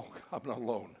feel, oh, I'm not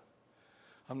alone.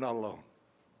 I'm not alone.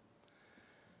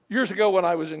 Years ago when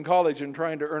I was in college and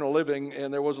trying to earn a living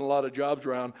and there wasn't a lot of jobs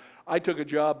around, I took a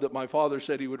job that my father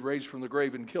said he would raise from the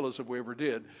grave and kill us if we ever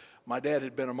did. My dad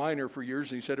had been a miner for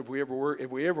years, and he said if we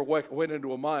ever went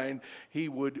into a mine, he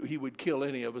would kill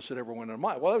any of us that ever went in a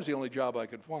mine. Well, that was the only job I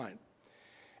could find.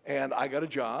 And I got a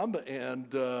job, and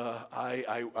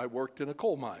I worked in a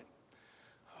coal mine.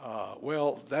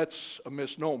 Well, that's a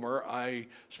misnomer. I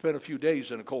spent a few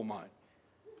days in a coal mine.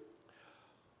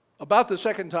 About the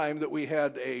second time that we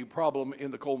had a problem in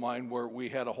the coal mine where we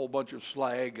had a whole bunch of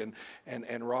slag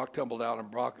and rock tumbled out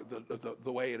and rock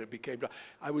the way it became,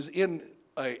 I was in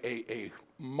a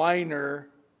minor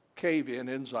cave-in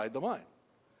inside the mine.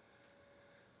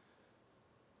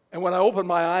 And when I opened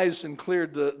my eyes and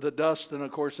cleared the dust, and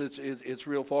of course it's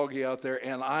real foggy out there,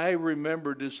 and I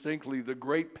remember distinctly the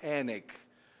great panic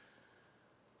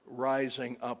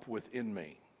rising up within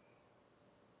me.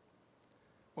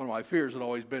 One of my fears had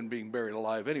always been being buried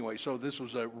alive anyway, so this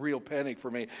was a real panic for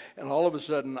me. And all of a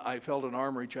sudden, I felt an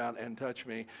arm reach out and touch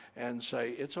me and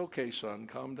say, "It's okay, son,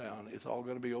 calm down. It's all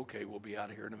going to be okay. We'll be out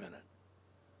of here in a minute."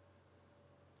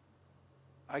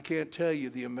 I can't tell you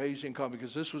the amazing calm,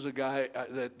 because this was a guy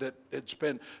that had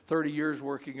spent 30 years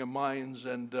working in mines,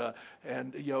 and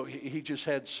you know, he just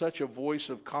had such a voice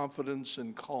of confidence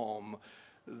and calm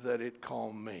that it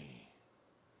calmed me.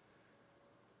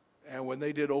 And when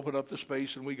they did open up the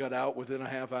space and we got out within a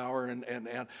half hour, and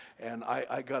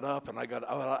I got up and I got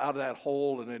out of that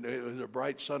hole, and it was a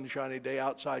bright sunshiny day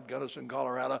outside Gunnison,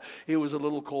 Colorado. It was a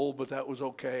little cold, but that was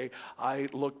okay. I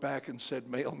looked back and said,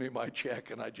 "Mail me my check,"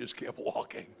 and I just kept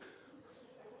walking.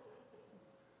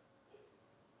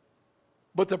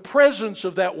 But the presence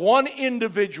of that one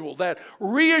individual, that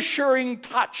reassuring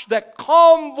touch, that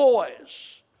calm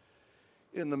voice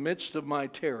in the midst of my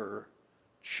terror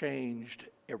changed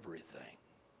everything.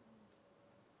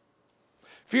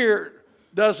 Fear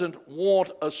doesn't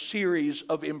want a series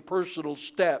of impersonal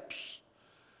steps.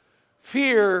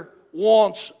 Fear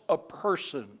wants a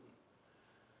person.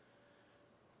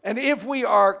 And if we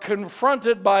are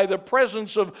confronted by the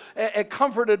presence of,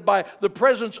 comforted by the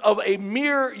presence of a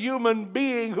mere human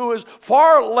being who is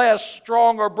far less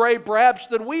strong or brave perhaps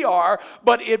than we are,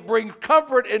 but it brings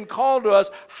comfort and calm to us,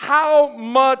 how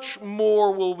much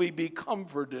more will we be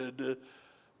comforted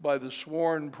by the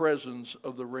sworn presence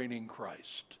of the reigning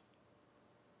Christ?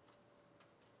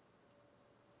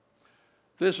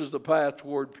 This is the path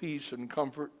toward peace and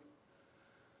comfort.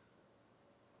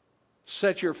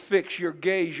 Set your fix, your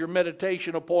gaze, your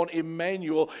meditation upon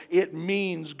Emmanuel. It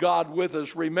means God with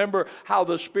us. Remember how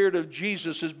the Spirit of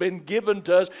Jesus has been given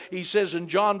to us. He says in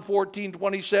John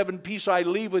 14:27, "Peace I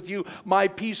leave with you, my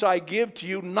peace I give to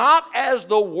you. Not as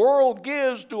the world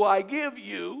gives do I give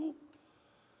you.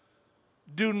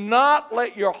 Do not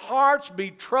let your hearts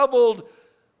be troubled,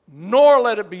 nor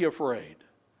let it be afraid."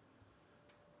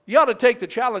 You ought to take the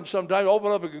challenge sometime,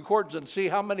 open up a concordance and see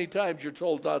how many times you're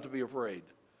told not to be afraid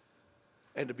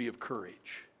and to be of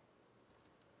courage.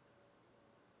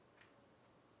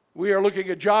 We are looking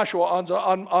at Joshua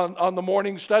on the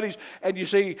morning studies, and you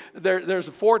see there's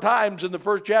 4 times in the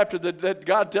first chapter that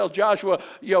God tells Joshua,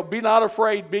 you know, be not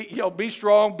afraid, be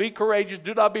strong, be courageous,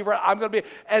 do not be afraid. I'm going to be,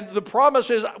 and the promise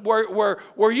is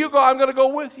where you go, I'm going to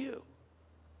go with you.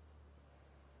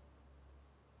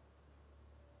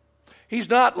 He's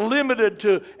not limited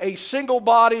to a single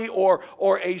body or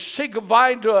a single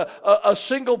vine to a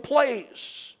single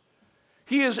place.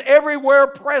 He is everywhere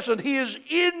present. He is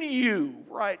in you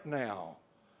right now.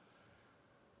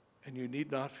 And you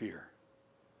need not fear.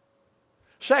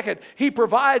 Second, He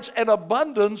provides an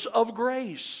abundance of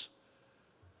grace.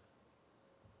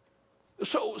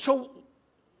 So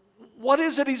what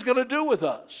is it He's going to do with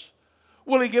us?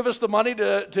 Will He give us the money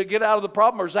to get out of the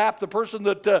problem, or zap the person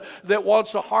that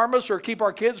wants to harm us, or keep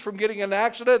our kids from getting in an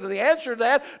accident? And the answer to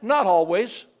that, not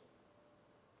always.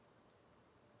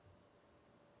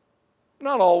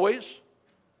 Not always.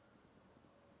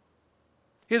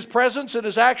 His presence and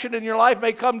His action in your life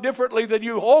may come differently than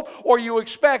you hope or you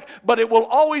expect, but it will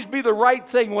always be the right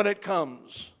thing when it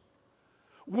comes.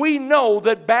 We know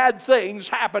that bad things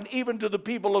happen even to the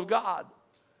people of God.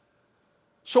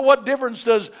 So what difference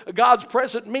does God's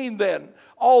presence mean then?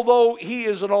 Although He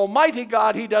is an almighty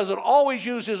God, He doesn't always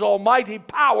use His almighty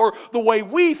power the way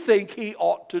we think He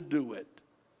ought to do it.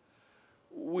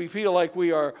 We feel like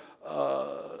we are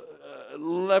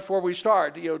left where we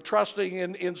start, trusting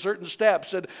in certain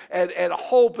steps and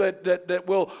hope that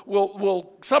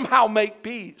we'll somehow make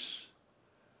peace.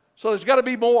 So there's got to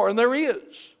be more, and there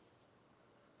is.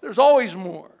 There's always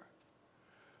more.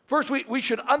 First, we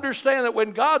should understand that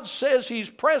when God says He's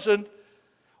present,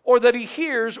 or that he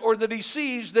hears, or that he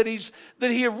sees that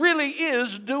he really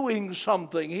is doing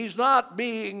something. He's not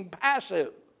being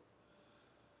passive.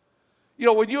 You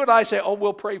know, when you and I say, oh,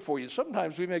 we'll pray for you,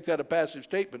 sometimes we make that a passive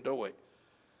statement, don't we?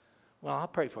 Well, I'll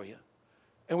pray for you.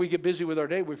 And we get busy with our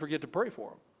day, we forget to pray for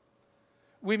them.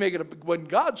 We make it, when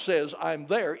God says, I'm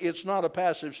there, it's not a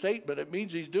passive statement. It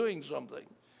means he's doing something.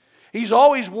 He's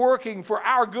always working for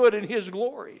our good and his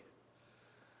glory.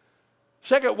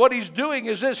 Second, what he's doing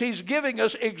is this: he's giving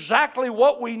us exactly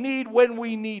what we need when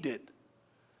we need it.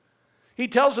 He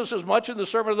tells us as much in the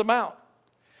Sermon on the Mount.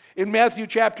 In Matthew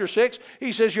chapter 6,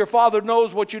 he says, your Father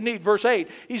knows what you need. Verse 8,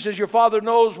 he says, your Father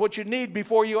knows what you need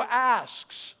before you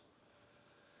ask.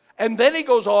 And then he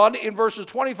goes on in verses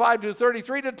 25 to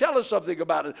 33 to tell us something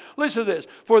about it. Listen to this.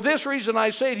 For this reason I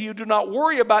say to you, do not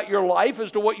worry about your life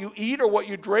as to what you eat or what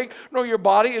you drink, nor your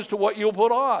body as to what you'll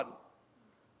put on.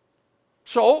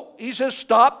 So he says,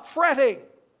 stop fretting.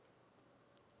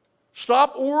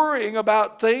 Stop worrying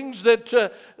about things that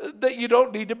you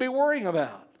don't need to be worrying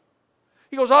about.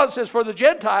 He goes on and says, for the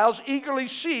Gentiles eagerly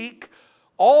seek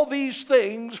all these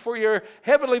things, for your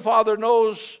heavenly Father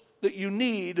knows that you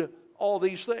need all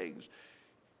these things.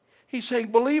 He's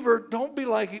saying, believer, don't be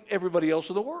like everybody else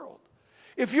in the world.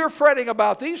 If you're fretting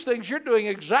about these things, you're doing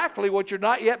exactly what your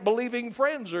not yet believing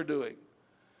friends are doing.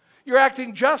 You're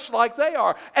acting just like they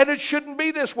are. And it shouldn't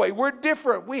be this way. We're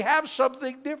different. We have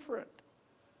something different.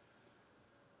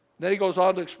 Then he goes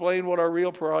on to explain what our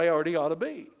real priority ought to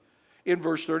be. In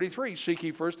verse 33, seek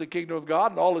ye first the kingdom of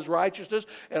God and all his righteousness,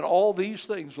 and all these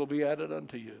things will be added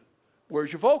unto you.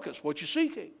 Where's your focus? What you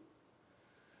seeking?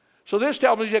 So this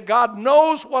tells me that God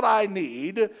knows what I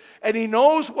need, and he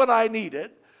knows when I need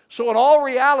it. So in all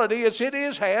reality, it's in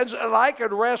his hands, and I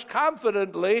can rest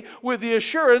confidently with the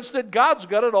assurance that God's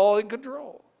got it all in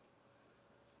control.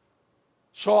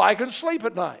 So I can sleep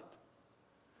at night.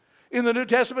 In the New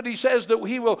Testament, he says that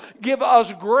he will give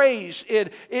us grace.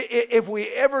 If we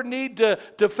ever need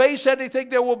to face anything,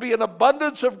 there will be an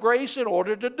abundance of grace in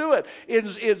order to do it. In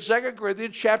 2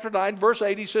 Corinthians chapter 9, verse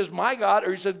 8, he says, my God,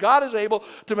 or he said, God is able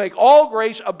to make all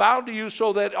grace abound to you,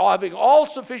 so that having all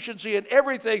sufficiency in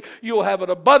everything, you will have an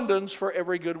abundance for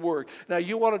every good work. Now,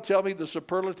 you want to tell me the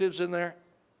superlatives in there?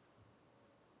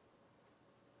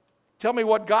 Tell me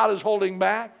what God is holding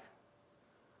back.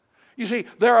 You see,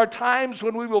 there are times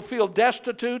when we will feel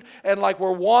destitute and like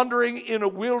we're wandering in a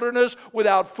wilderness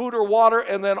without food or water,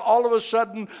 and then all of a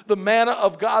sudden the manna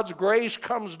of God's grace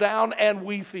comes down and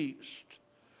we feast.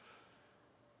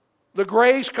 The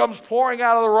grace comes pouring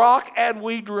out of the rock and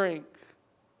we drink.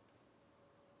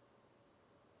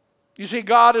 You see,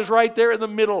 God is right there in the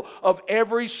middle of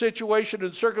every situation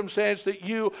and circumstance that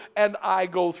you and I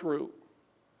go through.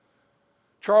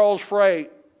 Charles Fry,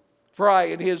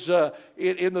 in his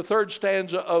in the third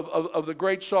stanza of the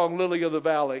great song Lily of the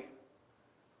Valley,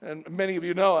 and many of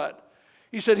you know it,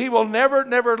 he said, he will never,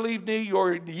 never leave me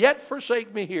or yet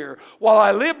forsake me here, while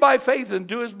I live by faith and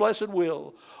do his blessed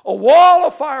will. A wall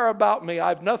of fire about me,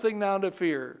 I've nothing now to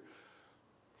fear.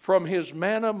 From his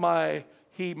manna my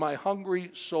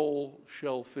hungry soul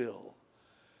shall fill.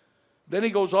 Then he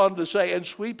goes on to say, and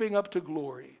sweeping up to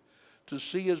glory, to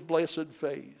see his blessed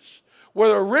face, where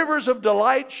the rivers of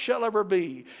delight shall ever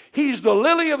be. He's the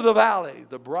lily of the valley,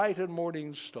 the bright and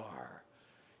morning star.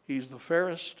 He's the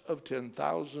fairest of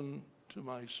 10,000 to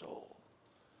my soul.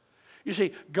 You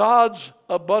see, God's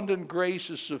abundant grace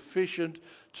is sufficient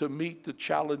to meet the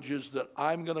challenges that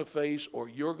I'm going to face, or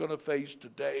you're going to face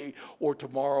today or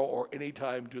tomorrow or any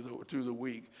time through the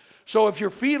week. So if you're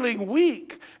feeling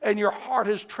weak and your heart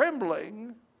is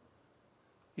trembling,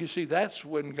 you see, that's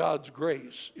when God's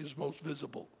grace is most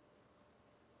visible.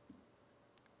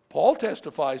 Paul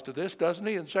testifies to this, doesn't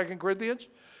he, in 2 Corinthians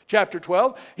chapter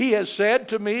 12? He has said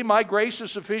to me, my grace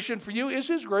is sufficient for you. Is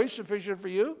his grace sufficient for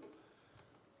you?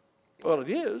 Well, it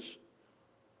is.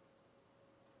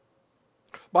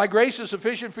 My grace is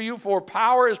sufficient for you, for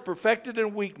power is perfected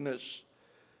in weakness.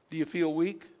 Do you feel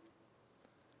weak?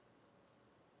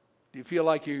 Do you feel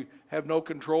like you have no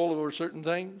control over certain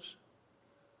things?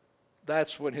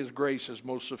 That's when his grace is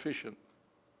most sufficient.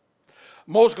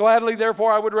 Most gladly,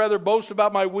 therefore, I would rather boast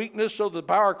about my weakness, so that the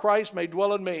power of Christ may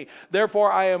dwell in me.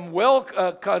 Therefore, I am well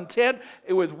content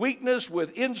with weakness,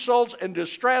 with insults and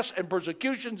distress and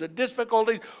persecutions and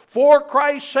difficulties, for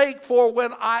Christ's sake. For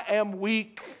when I am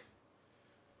weak,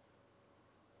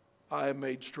 I am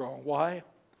made strong. Why?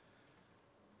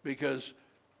 Because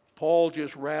Paul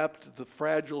just wrapped the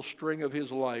fragile string of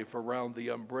his life around the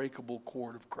unbreakable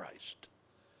cord of Christ.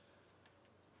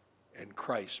 And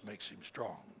Christ makes him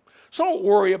strong. So don't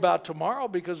worry about tomorrow,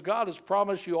 because God has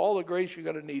promised you all the grace you're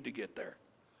going to need to get there.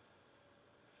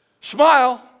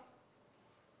 Smile.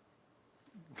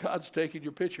 God's taking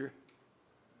your picture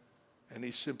and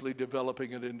He's simply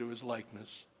developing it into His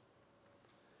likeness.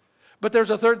 But there's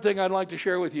a third thing I'd like to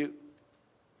share with you.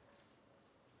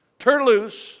 Turn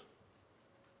loose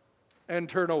and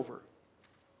turn over.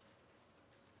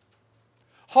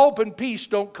 Hope and peace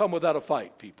don't come without a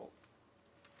fight, people.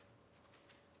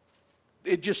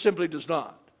 It just simply does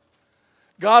not.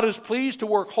 God is pleased to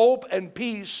work hope and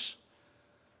peace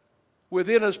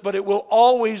within us, but it will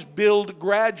always build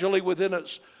gradually within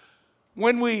us.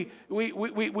 When we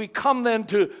come then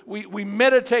to, we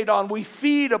meditate on, we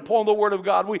feed upon the Word of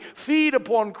God, we feed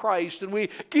upon Christ, and we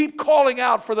keep calling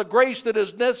out for the grace that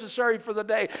is necessary for the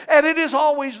day. And it is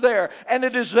always there, and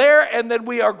it is there, and then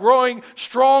we are growing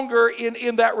stronger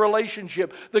in that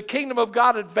relationship. The kingdom of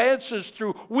God advances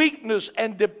through weakness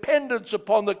and dependence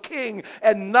upon the King,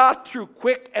 and not through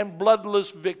quick and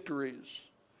bloodless victories.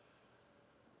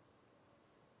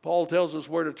 Paul tells us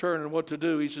where to turn and what to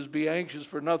do. He says, be anxious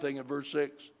for nothing in verse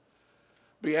 6.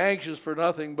 Be anxious for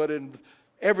nothing, but in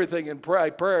everything in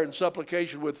prayer and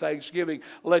supplication with thanksgiving,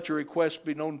 let your requests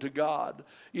be known to God.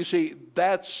 You see,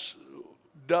 does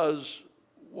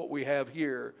what we have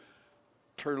here.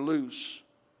 Turn loose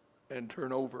and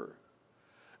turn over.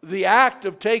 The act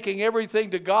of taking everything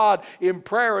to God in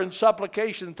prayer and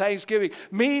supplication and thanksgiving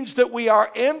means that we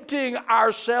are emptying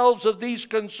ourselves of these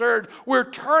concerns.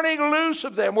 We're turning loose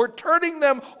of them. We're turning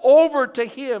them over to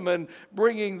Him and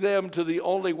bringing them to the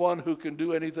only one who can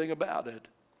do anything about it.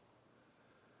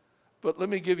 But let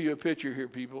me give you a picture here,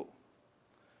 people.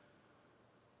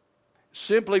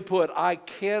 Simply put, I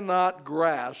cannot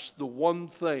grasp the one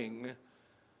thing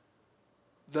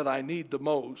that I need the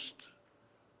most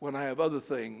when I have other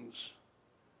things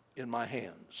in my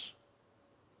hands.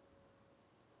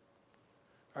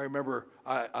 I remember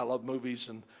I love movies,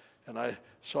 and I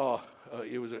saw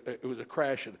it was a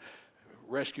crash, and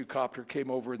a rescue copter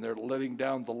came over and they're letting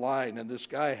down the line, and this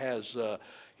guy has a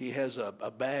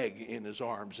bag in his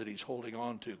arms that he's holding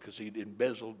on to because he'd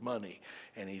embezzled money,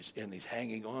 and he's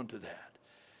hanging on to that.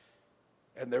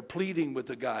 And they're pleading with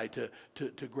the guy to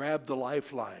grab the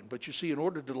lifeline. But you see, in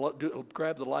order to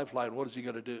grab the lifeline, what is he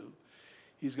going to do?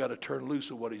 He's got to turn loose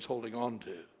of what he's holding on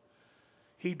to.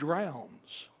 He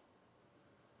drowns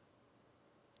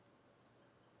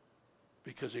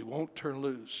because he won't turn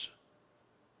loose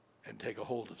and take a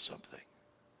hold of something.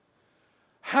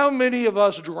 How many of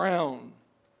us drown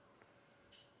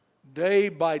day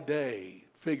by day,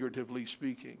 figuratively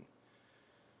speaking,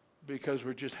 because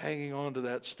we're just hanging on to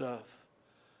that stuff?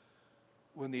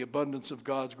 When the abundance of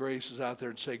God's grace is out there,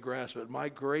 and say, grasp it. My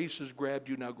grace has grabbed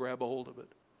you, now grab a hold of it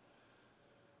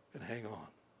and hang on.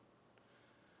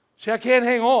 See, I can't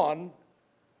hang on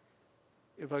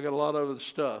if I got a lot of other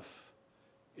stuff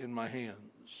in my hands.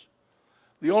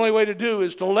 The only way to do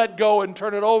is to let go and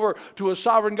turn it over to a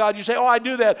sovereign God. You say, oh, I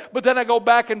do that, but then I go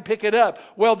back and pick it up.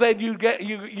 Well, then you got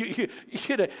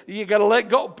to let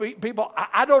go. People,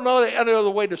 I don't know any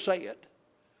other way to say it.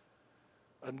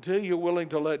 Until you're willing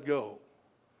to let go,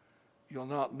 you'll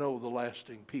not know the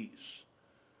lasting peace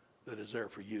that is there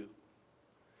for you.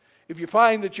 If you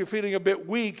find that you're feeling a bit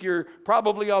weak, you're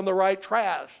probably on the right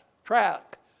track.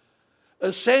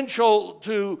 Essential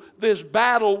to this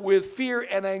battle with fear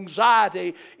and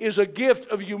anxiety is a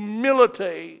gift of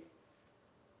humility.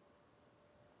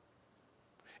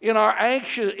 In our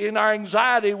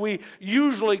anxiety, we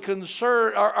usually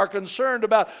are concerned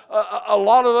about a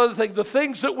lot of other things, the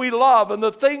things that we love and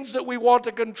the things that we want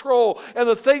to control and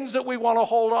the things that we want to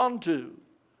hold on to.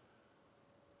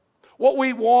 What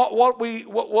we want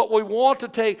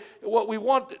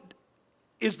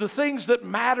is the things that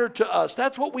matter to us.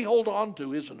 That's what we hold on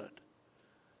to, isn't it?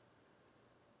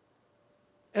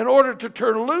 In order to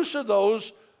turn loose of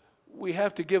those, we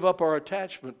have to give up our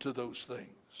attachment to those things.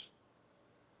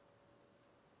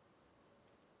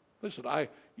 Listen, I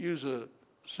use a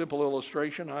simple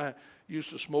illustration. I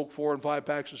used to smoke 4 and 5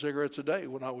 packs of cigarettes a day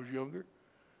when I was younger.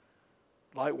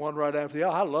 Light one right after the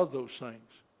other. I love those things.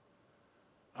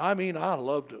 I mean, I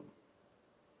loved them.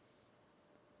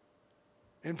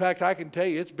 In fact, I can tell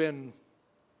you it's been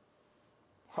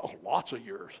lots of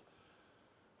years.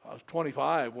 I was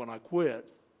 25 when I quit.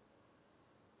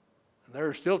 And there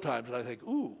are still times that I think,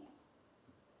 ooh.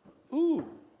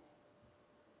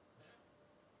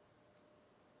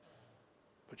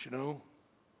 But you know,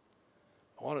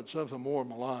 I wanted something more in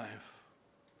my life.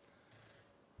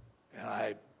 And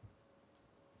I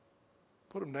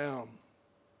put them down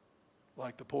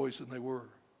like the poison they were.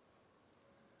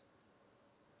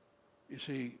 You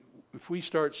see, if we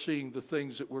start seeing the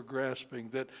things that we're grasping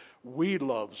that we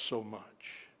love so much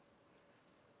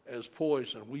as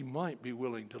poison, we might be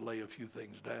willing to lay a few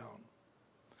things down.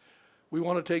 We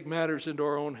want to take matters into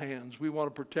our own hands. We want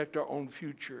to protect our own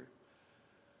future.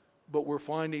 But we're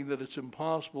finding that it's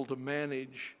impossible to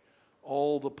manage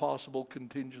all the possible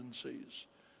contingencies,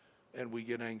 and we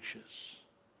get anxious.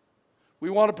 We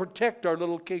want to protect our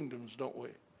little kingdoms, don't we?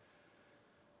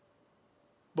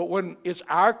 But when it's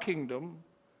our kingdom,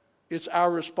 it's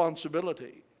our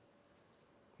responsibility.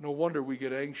 No wonder we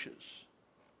get anxious.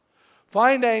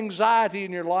 Find anxiety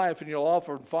in your life, and you'll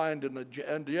often find an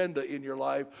agenda in your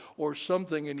life or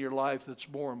something in your life that's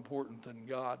more important than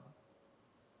God.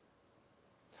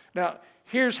 Now,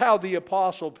 here's how the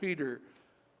Apostle Peter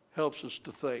helps us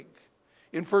to think.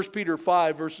 In 1 Peter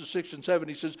 5, verses 6 and 7,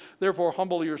 he says, "Therefore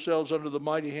humble yourselves under the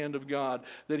mighty hand of God,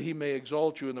 that he may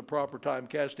exalt you in the proper time,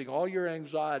 casting all your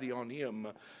anxiety on him,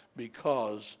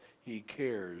 because he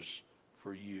cares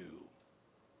for you."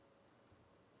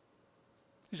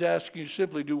 He's asking you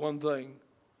simply do one thing.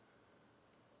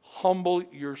 Humble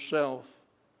yourself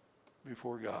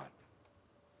before God.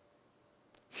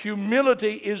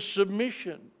 Humility is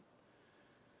submission.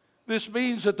 This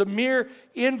means that the mere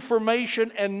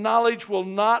information and knowledge will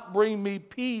not bring me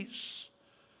peace.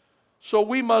 So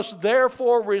we must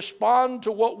therefore respond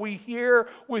to what we hear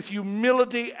with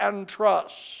humility and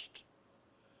trust.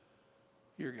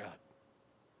 You're God.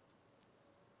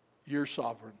 You're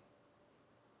sovereign.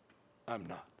 I'm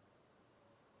not.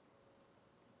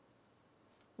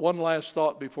 One last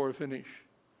thought before I finish,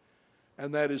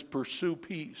 and that is pursue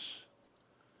peace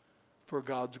for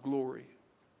God's glory.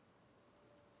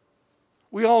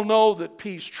 We all know that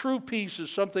peace, true peace,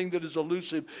 is something that is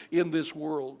elusive in this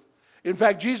world. In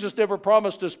fact, Jesus never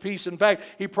promised us peace. In fact,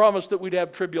 he promised that we'd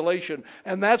have tribulation.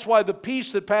 And that's why the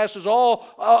peace that passes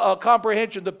all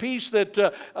comprehension, the peace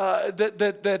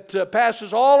that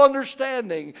passes all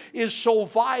understanding, is so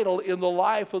vital in the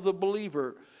life of the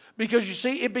believer. Because you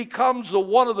see, it becomes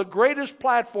one of the greatest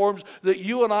platforms that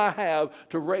you and I have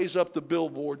to raise up the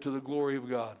billboard to the glory of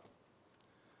God.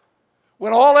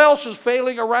 When all else is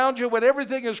failing around you, when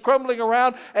everything is crumbling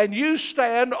around, and you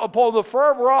stand upon the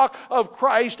firm rock of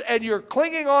Christ and you're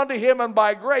clinging on to him, and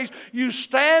by grace you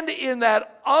stand in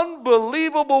that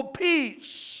unbelievable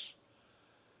peace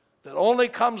that only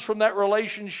comes from that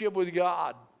relationship with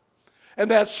God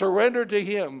and that surrender to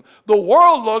him. The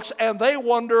world looks and they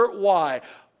wonder why.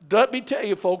 Let me tell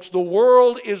you, folks, the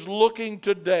world is looking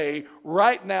today,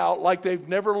 right now, like they've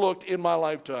never looked in my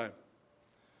lifetime.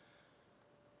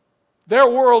 Their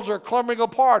worlds are crumbling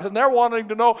apart, and they're wanting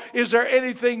to know, is there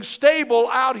anything stable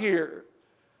out here?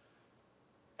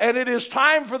 And it is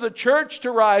time for the church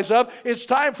to rise up. It's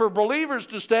time for believers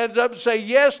to stand up and say,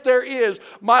 yes, there is.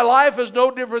 My life is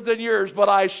no different than yours, but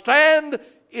I stand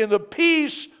in the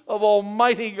peace of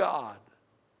Almighty God.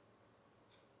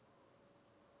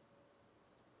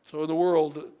 So in the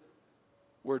world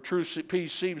where true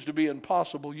peace seems to be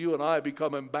impossible, you and I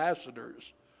become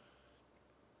ambassadors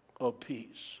of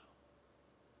peace.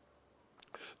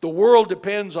 The world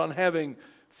depends on having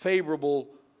favorable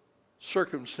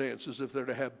circumstances if they're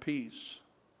to have peace.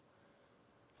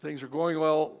 If things are going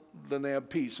well, then they have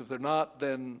peace. If they're not,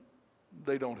 then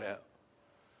they don't have.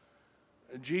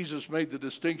 And Jesus made the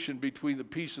distinction between the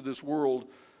peace of this world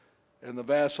and the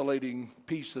vacillating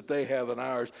peace that they have in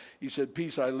ours. He said,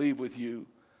 "Peace I leave with you,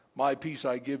 my peace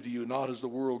I give to you, not as the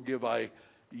world give I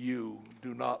you.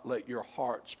 Do not let your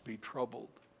hearts be troubled."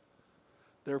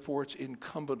 Therefore, it's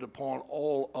incumbent upon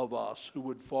all of us who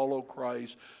would follow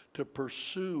Christ to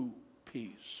pursue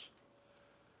peace.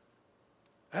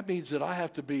 That means that I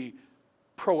have to be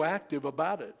proactive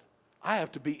about it. I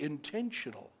have to be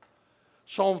intentional.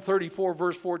 Psalm 34,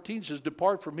 verse 14 says,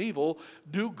 "Depart from evil,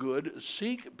 do good,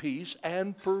 seek peace,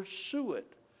 and pursue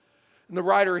it." And the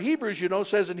writer of Hebrews,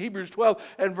 says in Hebrews 12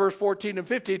 and verse 14 and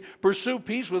 15, "Pursue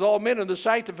peace with all men and the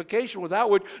sanctification without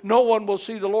which no one will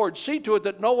see the Lord. See to it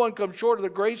that no one comes short of the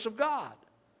grace of God."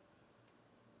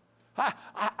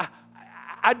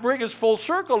 I'd bring us full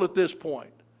circle at this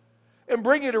point and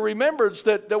bring you to remembrance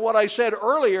that what I said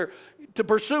earlier, to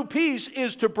pursue peace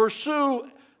is to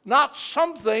pursue not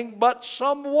something, but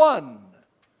someone.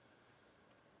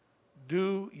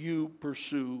 Do you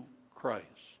pursue Christ?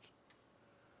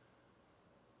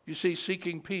 You see,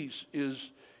 seeking peace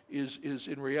is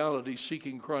in reality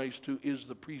seeking Christ, who is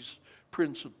the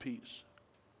Prince of Peace.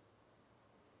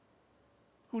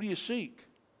 Who do you seek?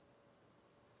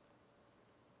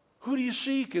 Who do you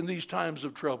seek in these times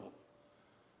of trouble?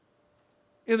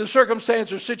 In the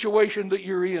circumstance or situation that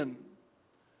you're in?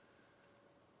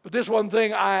 But this one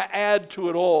thing I add to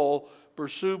it all: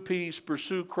 pursue peace,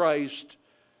 pursue Christ.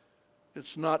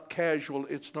 It's not casual,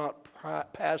 it's not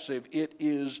passive, it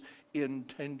is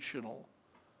intentional.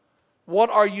 What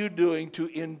are you doing to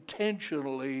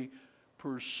intentionally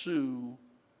pursue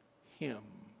Him.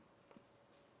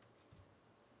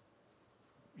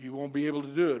 You won't be able to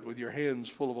do it with your hands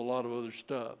full of a lot of other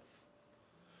stuff.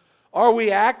 Are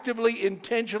we actively,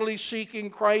 intentionally seeking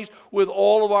Christ with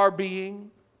all of our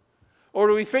being? Or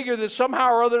do we figure that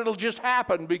somehow or other it'll just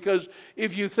happen? Because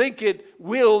if you think it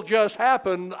will just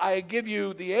happen, I give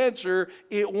you the answer,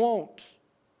 it won't.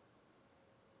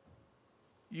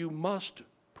 You must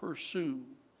pursue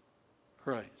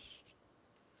Christ.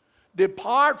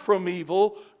 Depart from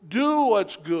evil, do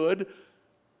what's good,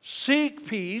 seek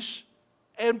peace,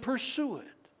 and pursue it.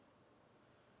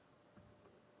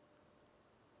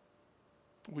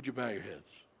 Would you bow your heads?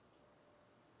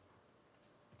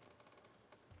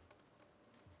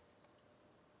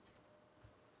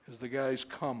 As the guys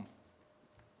come,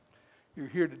 you're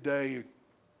here today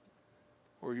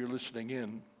or you're listening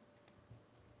in.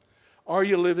 Are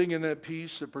you living in that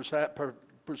peace that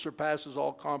surpasses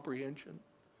all comprehension?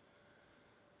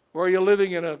 Or are you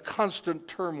living in a constant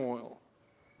turmoil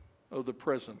of the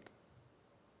present?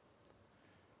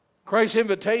 Christ's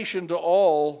invitation to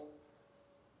all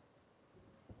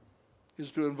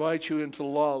is to invite you into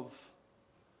love,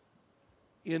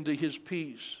 into His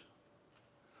peace,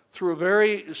 through a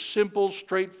very simple,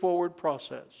 straightforward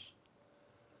process.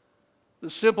 The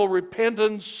simple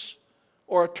repentance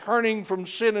or a turning from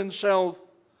sin and self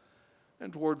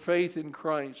and toward faith in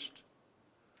Christ.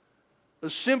 A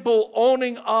simple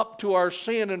owning up to our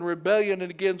sin and rebellion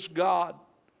against God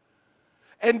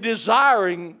and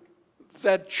desiring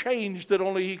that change that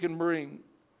only He can bring.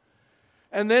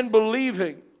 And then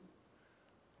believing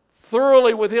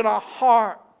thoroughly within our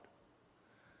heart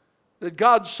that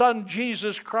God's Son,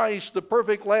 Jesus Christ, the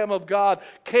perfect Lamb of God,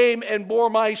 came and bore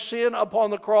my sin upon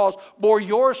the cross, bore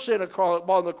your sin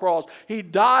upon the cross. He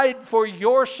died for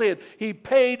your sin. He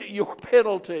paid your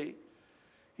penalty.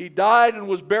 He died and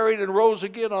was buried and rose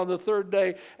again on the third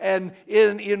day. And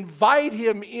invite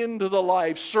Him into the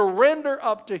life. Surrender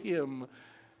up to Him.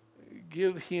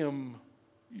 Give Him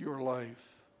your life.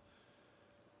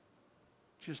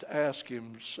 Just ask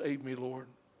Him, save me, Lord,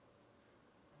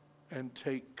 and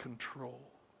take control.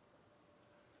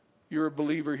 You're a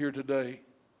believer here today.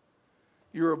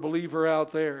 You're a believer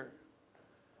out there.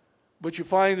 But you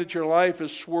find that your life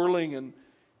is swirling and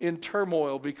in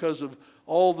turmoil because of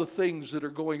all the things that are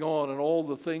going on and all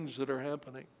the things that are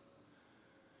happening.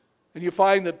 And you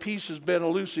find that peace has been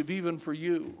elusive even for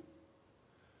you.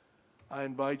 I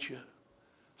invite you,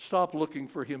 stop looking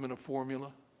for Him in a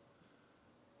formula.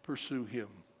 Pursue Him.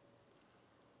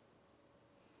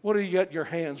 What do you got in your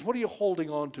hands? What are you holding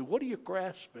on to? What are you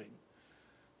grasping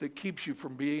that keeps you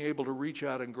from being able to reach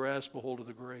out and grasp a hold of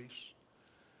the grace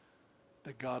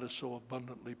that God has so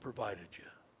abundantly provided you?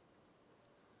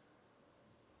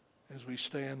 As we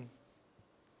stand,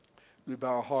 we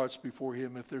bow our hearts before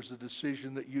Him. If there's a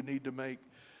decision that you need to make,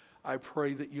 I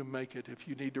pray that you make it. If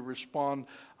you need to respond,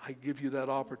 I give you that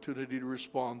opportunity to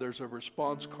respond. There's a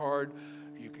response card.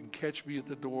 You can catch me at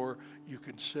the door. You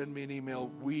can send me an email.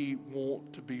 We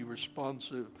want to be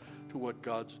responsive to what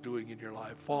God's doing in your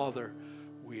life. Father,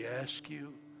 we ask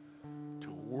you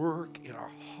to work in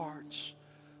our hearts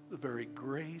the very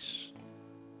grace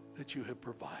that you have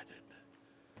provided.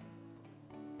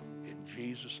 In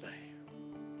Jesus' name,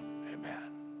 amen.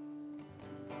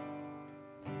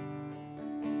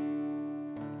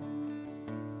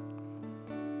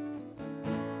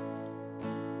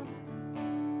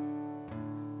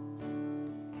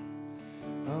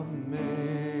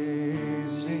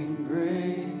 Amazing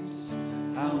grace,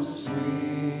 how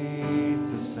sweet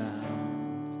the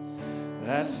sound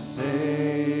that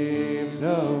saved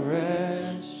a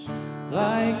wretch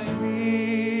like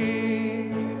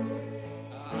me.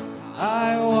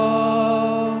 I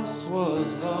once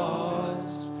was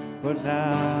lost, but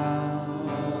now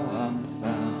I'm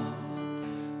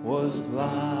found, was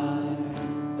blind,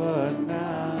 but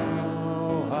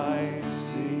now I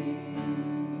see.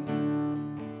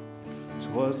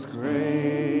 'Twas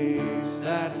grace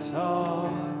that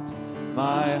taught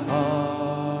my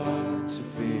heart to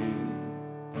fear,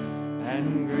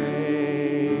 and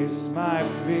grace my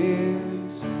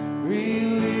fears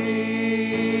relieved.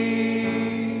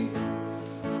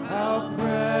 How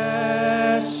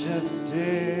precious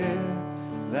did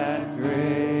that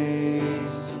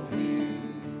grace appear,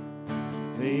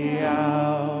 the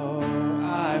hour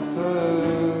I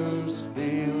first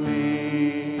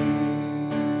believed.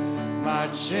 My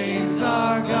chains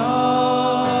are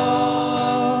gone,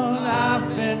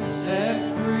 I've been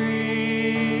set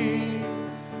free.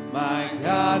 My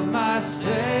God, my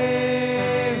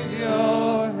Savior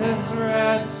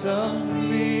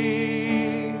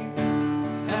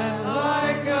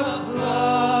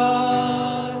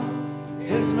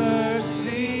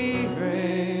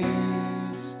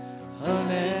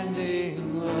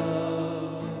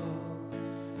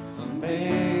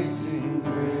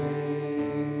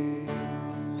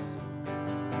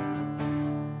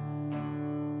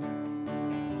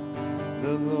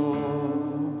The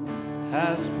Lord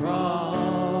has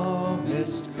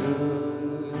promised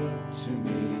good to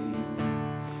me.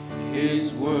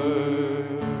 His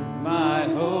word my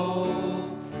hope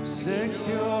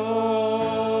secures.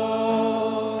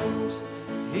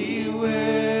 He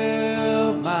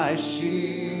will my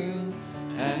shield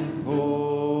and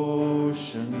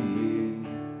portion be,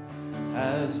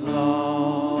 as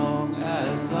long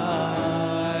as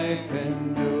life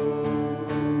endures.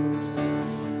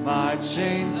 My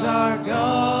chains are gone,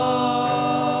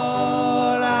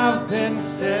 I've been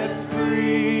set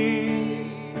free.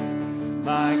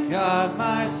 My God,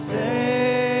 my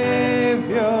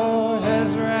Savior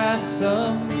has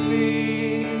ransomed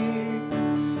me.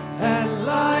 And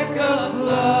like a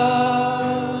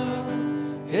flood,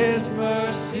 His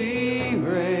mercy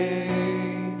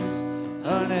reigns,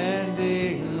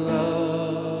 unending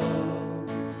love,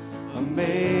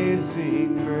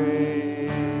 amazing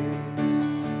grace.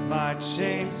 My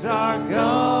chains are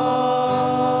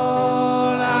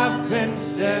gone, I've been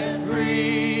set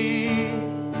free.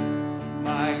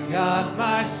 My God,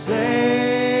 my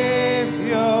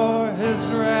Savior has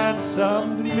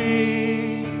ransomed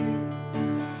me.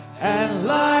 And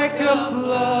like a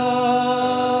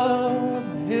flood,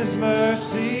 His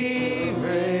mercy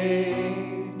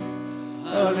reigns,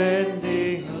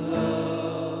 unending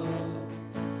love,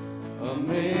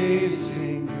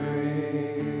 amazing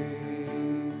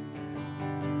grace.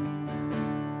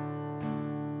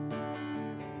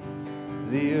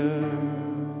 The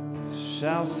earth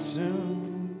shall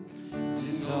soon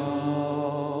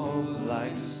dissolve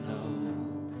like snow.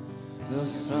 The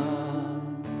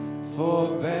sun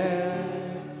forbear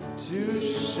to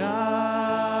shine,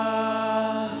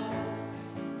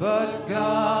 but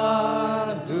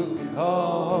God who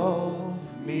called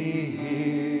me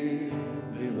here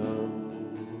below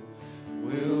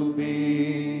will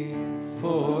be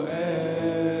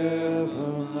forever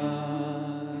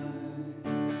mine.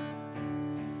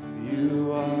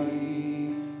 You are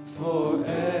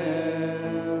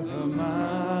forever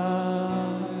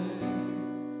mine.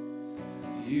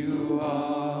 You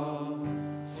are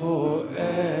forever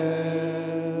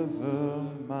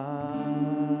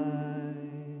mine.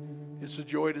 It's a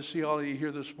joy to see all of you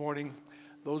here this morning.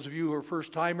 Those of you who are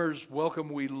first-timers, welcome.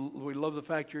 We love the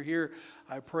fact you're here.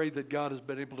 I pray that God has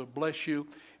been able to bless you.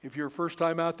 If you're first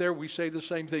time out there, we say the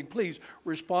same thing. Please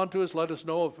respond to us. Let us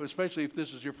know, especially if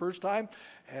this is your first time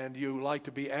and you like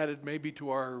to be added maybe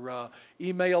to our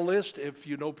email list. If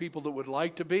you know people that would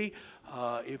like to be,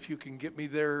 if you can get me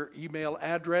their email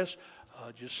address,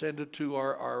 just send it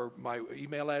to my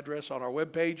email address on our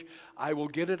webpage. I will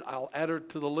get it. I'll add it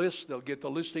to the list. They'll get the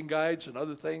listing guides and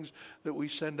other things that we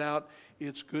send out.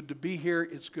 It's good to be here.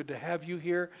 It's good to have you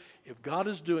here. If God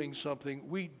is doing something,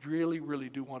 we really, really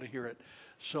do want to hear it.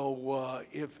 So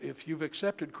if you've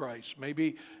accepted Christ,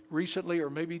 maybe recently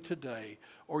or maybe today,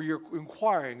 or you're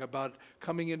inquiring about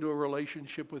coming into a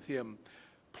relationship with Him,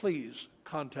 please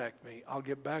contact me. I'll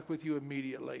get back with you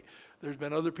immediately. There's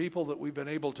been other people that we've been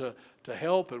able to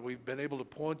help, and we've been able to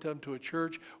point them to a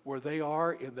church where they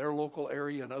are in their local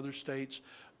area and other states.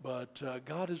 But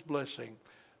God is blessing.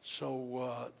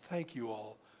 So thank you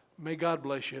all. May God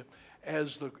bless you.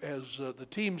 As the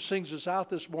team sings us out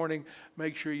this morning,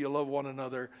 make sure you love one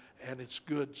another. And it's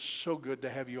good, so good to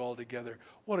have you all together.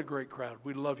 What a great crowd.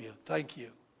 We love you. Thank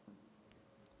you.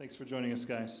 Thanks for joining us,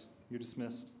 guys. You're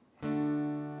dismissed.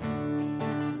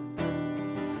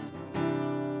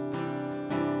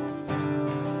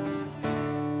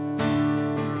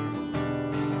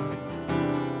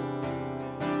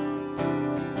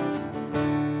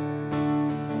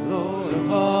 Lord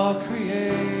of all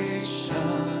creation,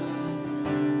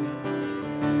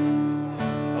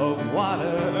 of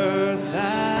water, earth,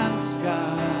 and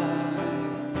sky,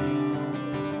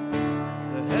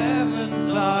 the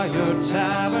heavens are your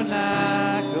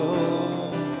tabernacle.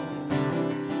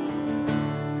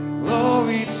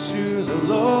 Glory to the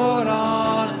Lord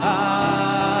on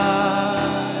high,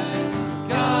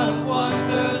 God of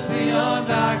wonders beyond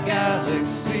our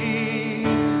galaxy.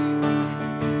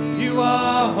 You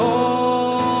are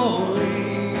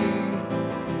holy,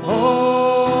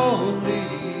 holy.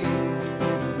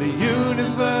 The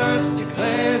universe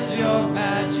declares your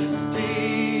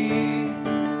majesty.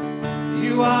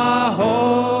 You are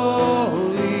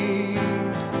holy,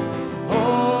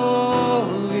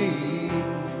 holy,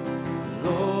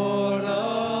 Lord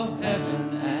of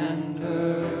heaven and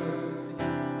earth,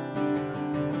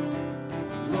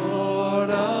 Lord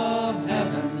of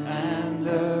heaven and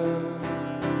earth.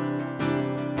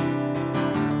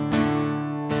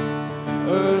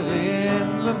 Early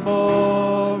in the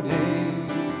morning,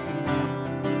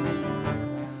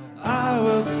 I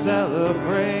will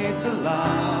celebrate the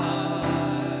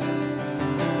light.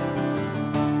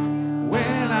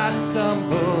 When I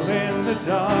stumble in the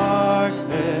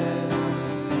darkness,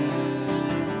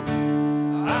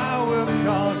 I will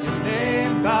call your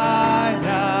name by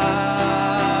night.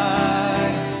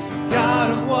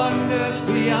 God of wonders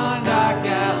beyond our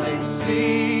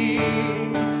galaxy,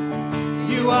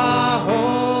 you are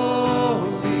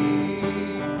holy,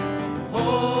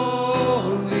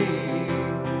 holy.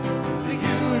 The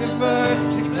universe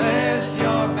declares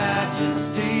your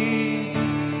majesty.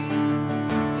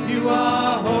 You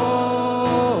are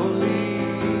holy,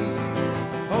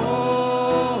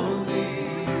 holy,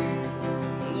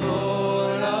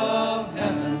 Lord of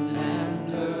heaven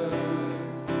and earth,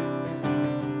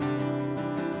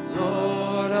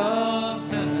 Lord of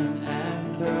heaven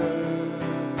and earth.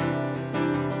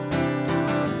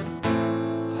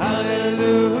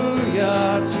 Hallelujah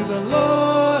to the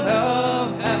Lord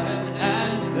of heaven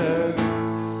and earth.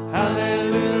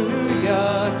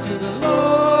 Hallelujah to the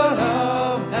Lord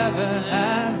of heaven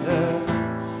and earth.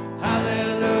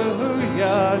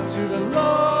 Hallelujah to the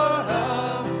Lord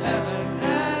of heaven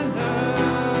and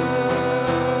earth.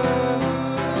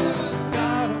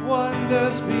 God of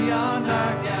wonders beyond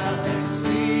our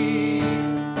galaxy,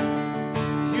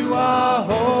 you are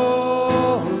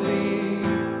holy,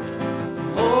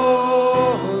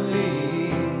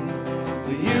 holy.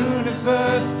 The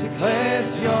universe declares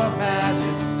your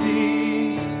majesty.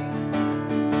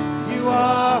 You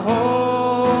are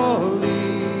holy,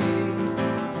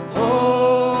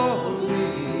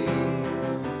 holy.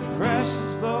 Precious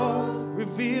Lord,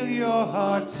 reveal your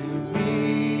heart to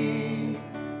me.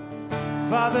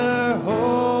 Father,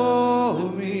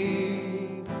 hold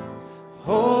me,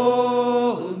 hold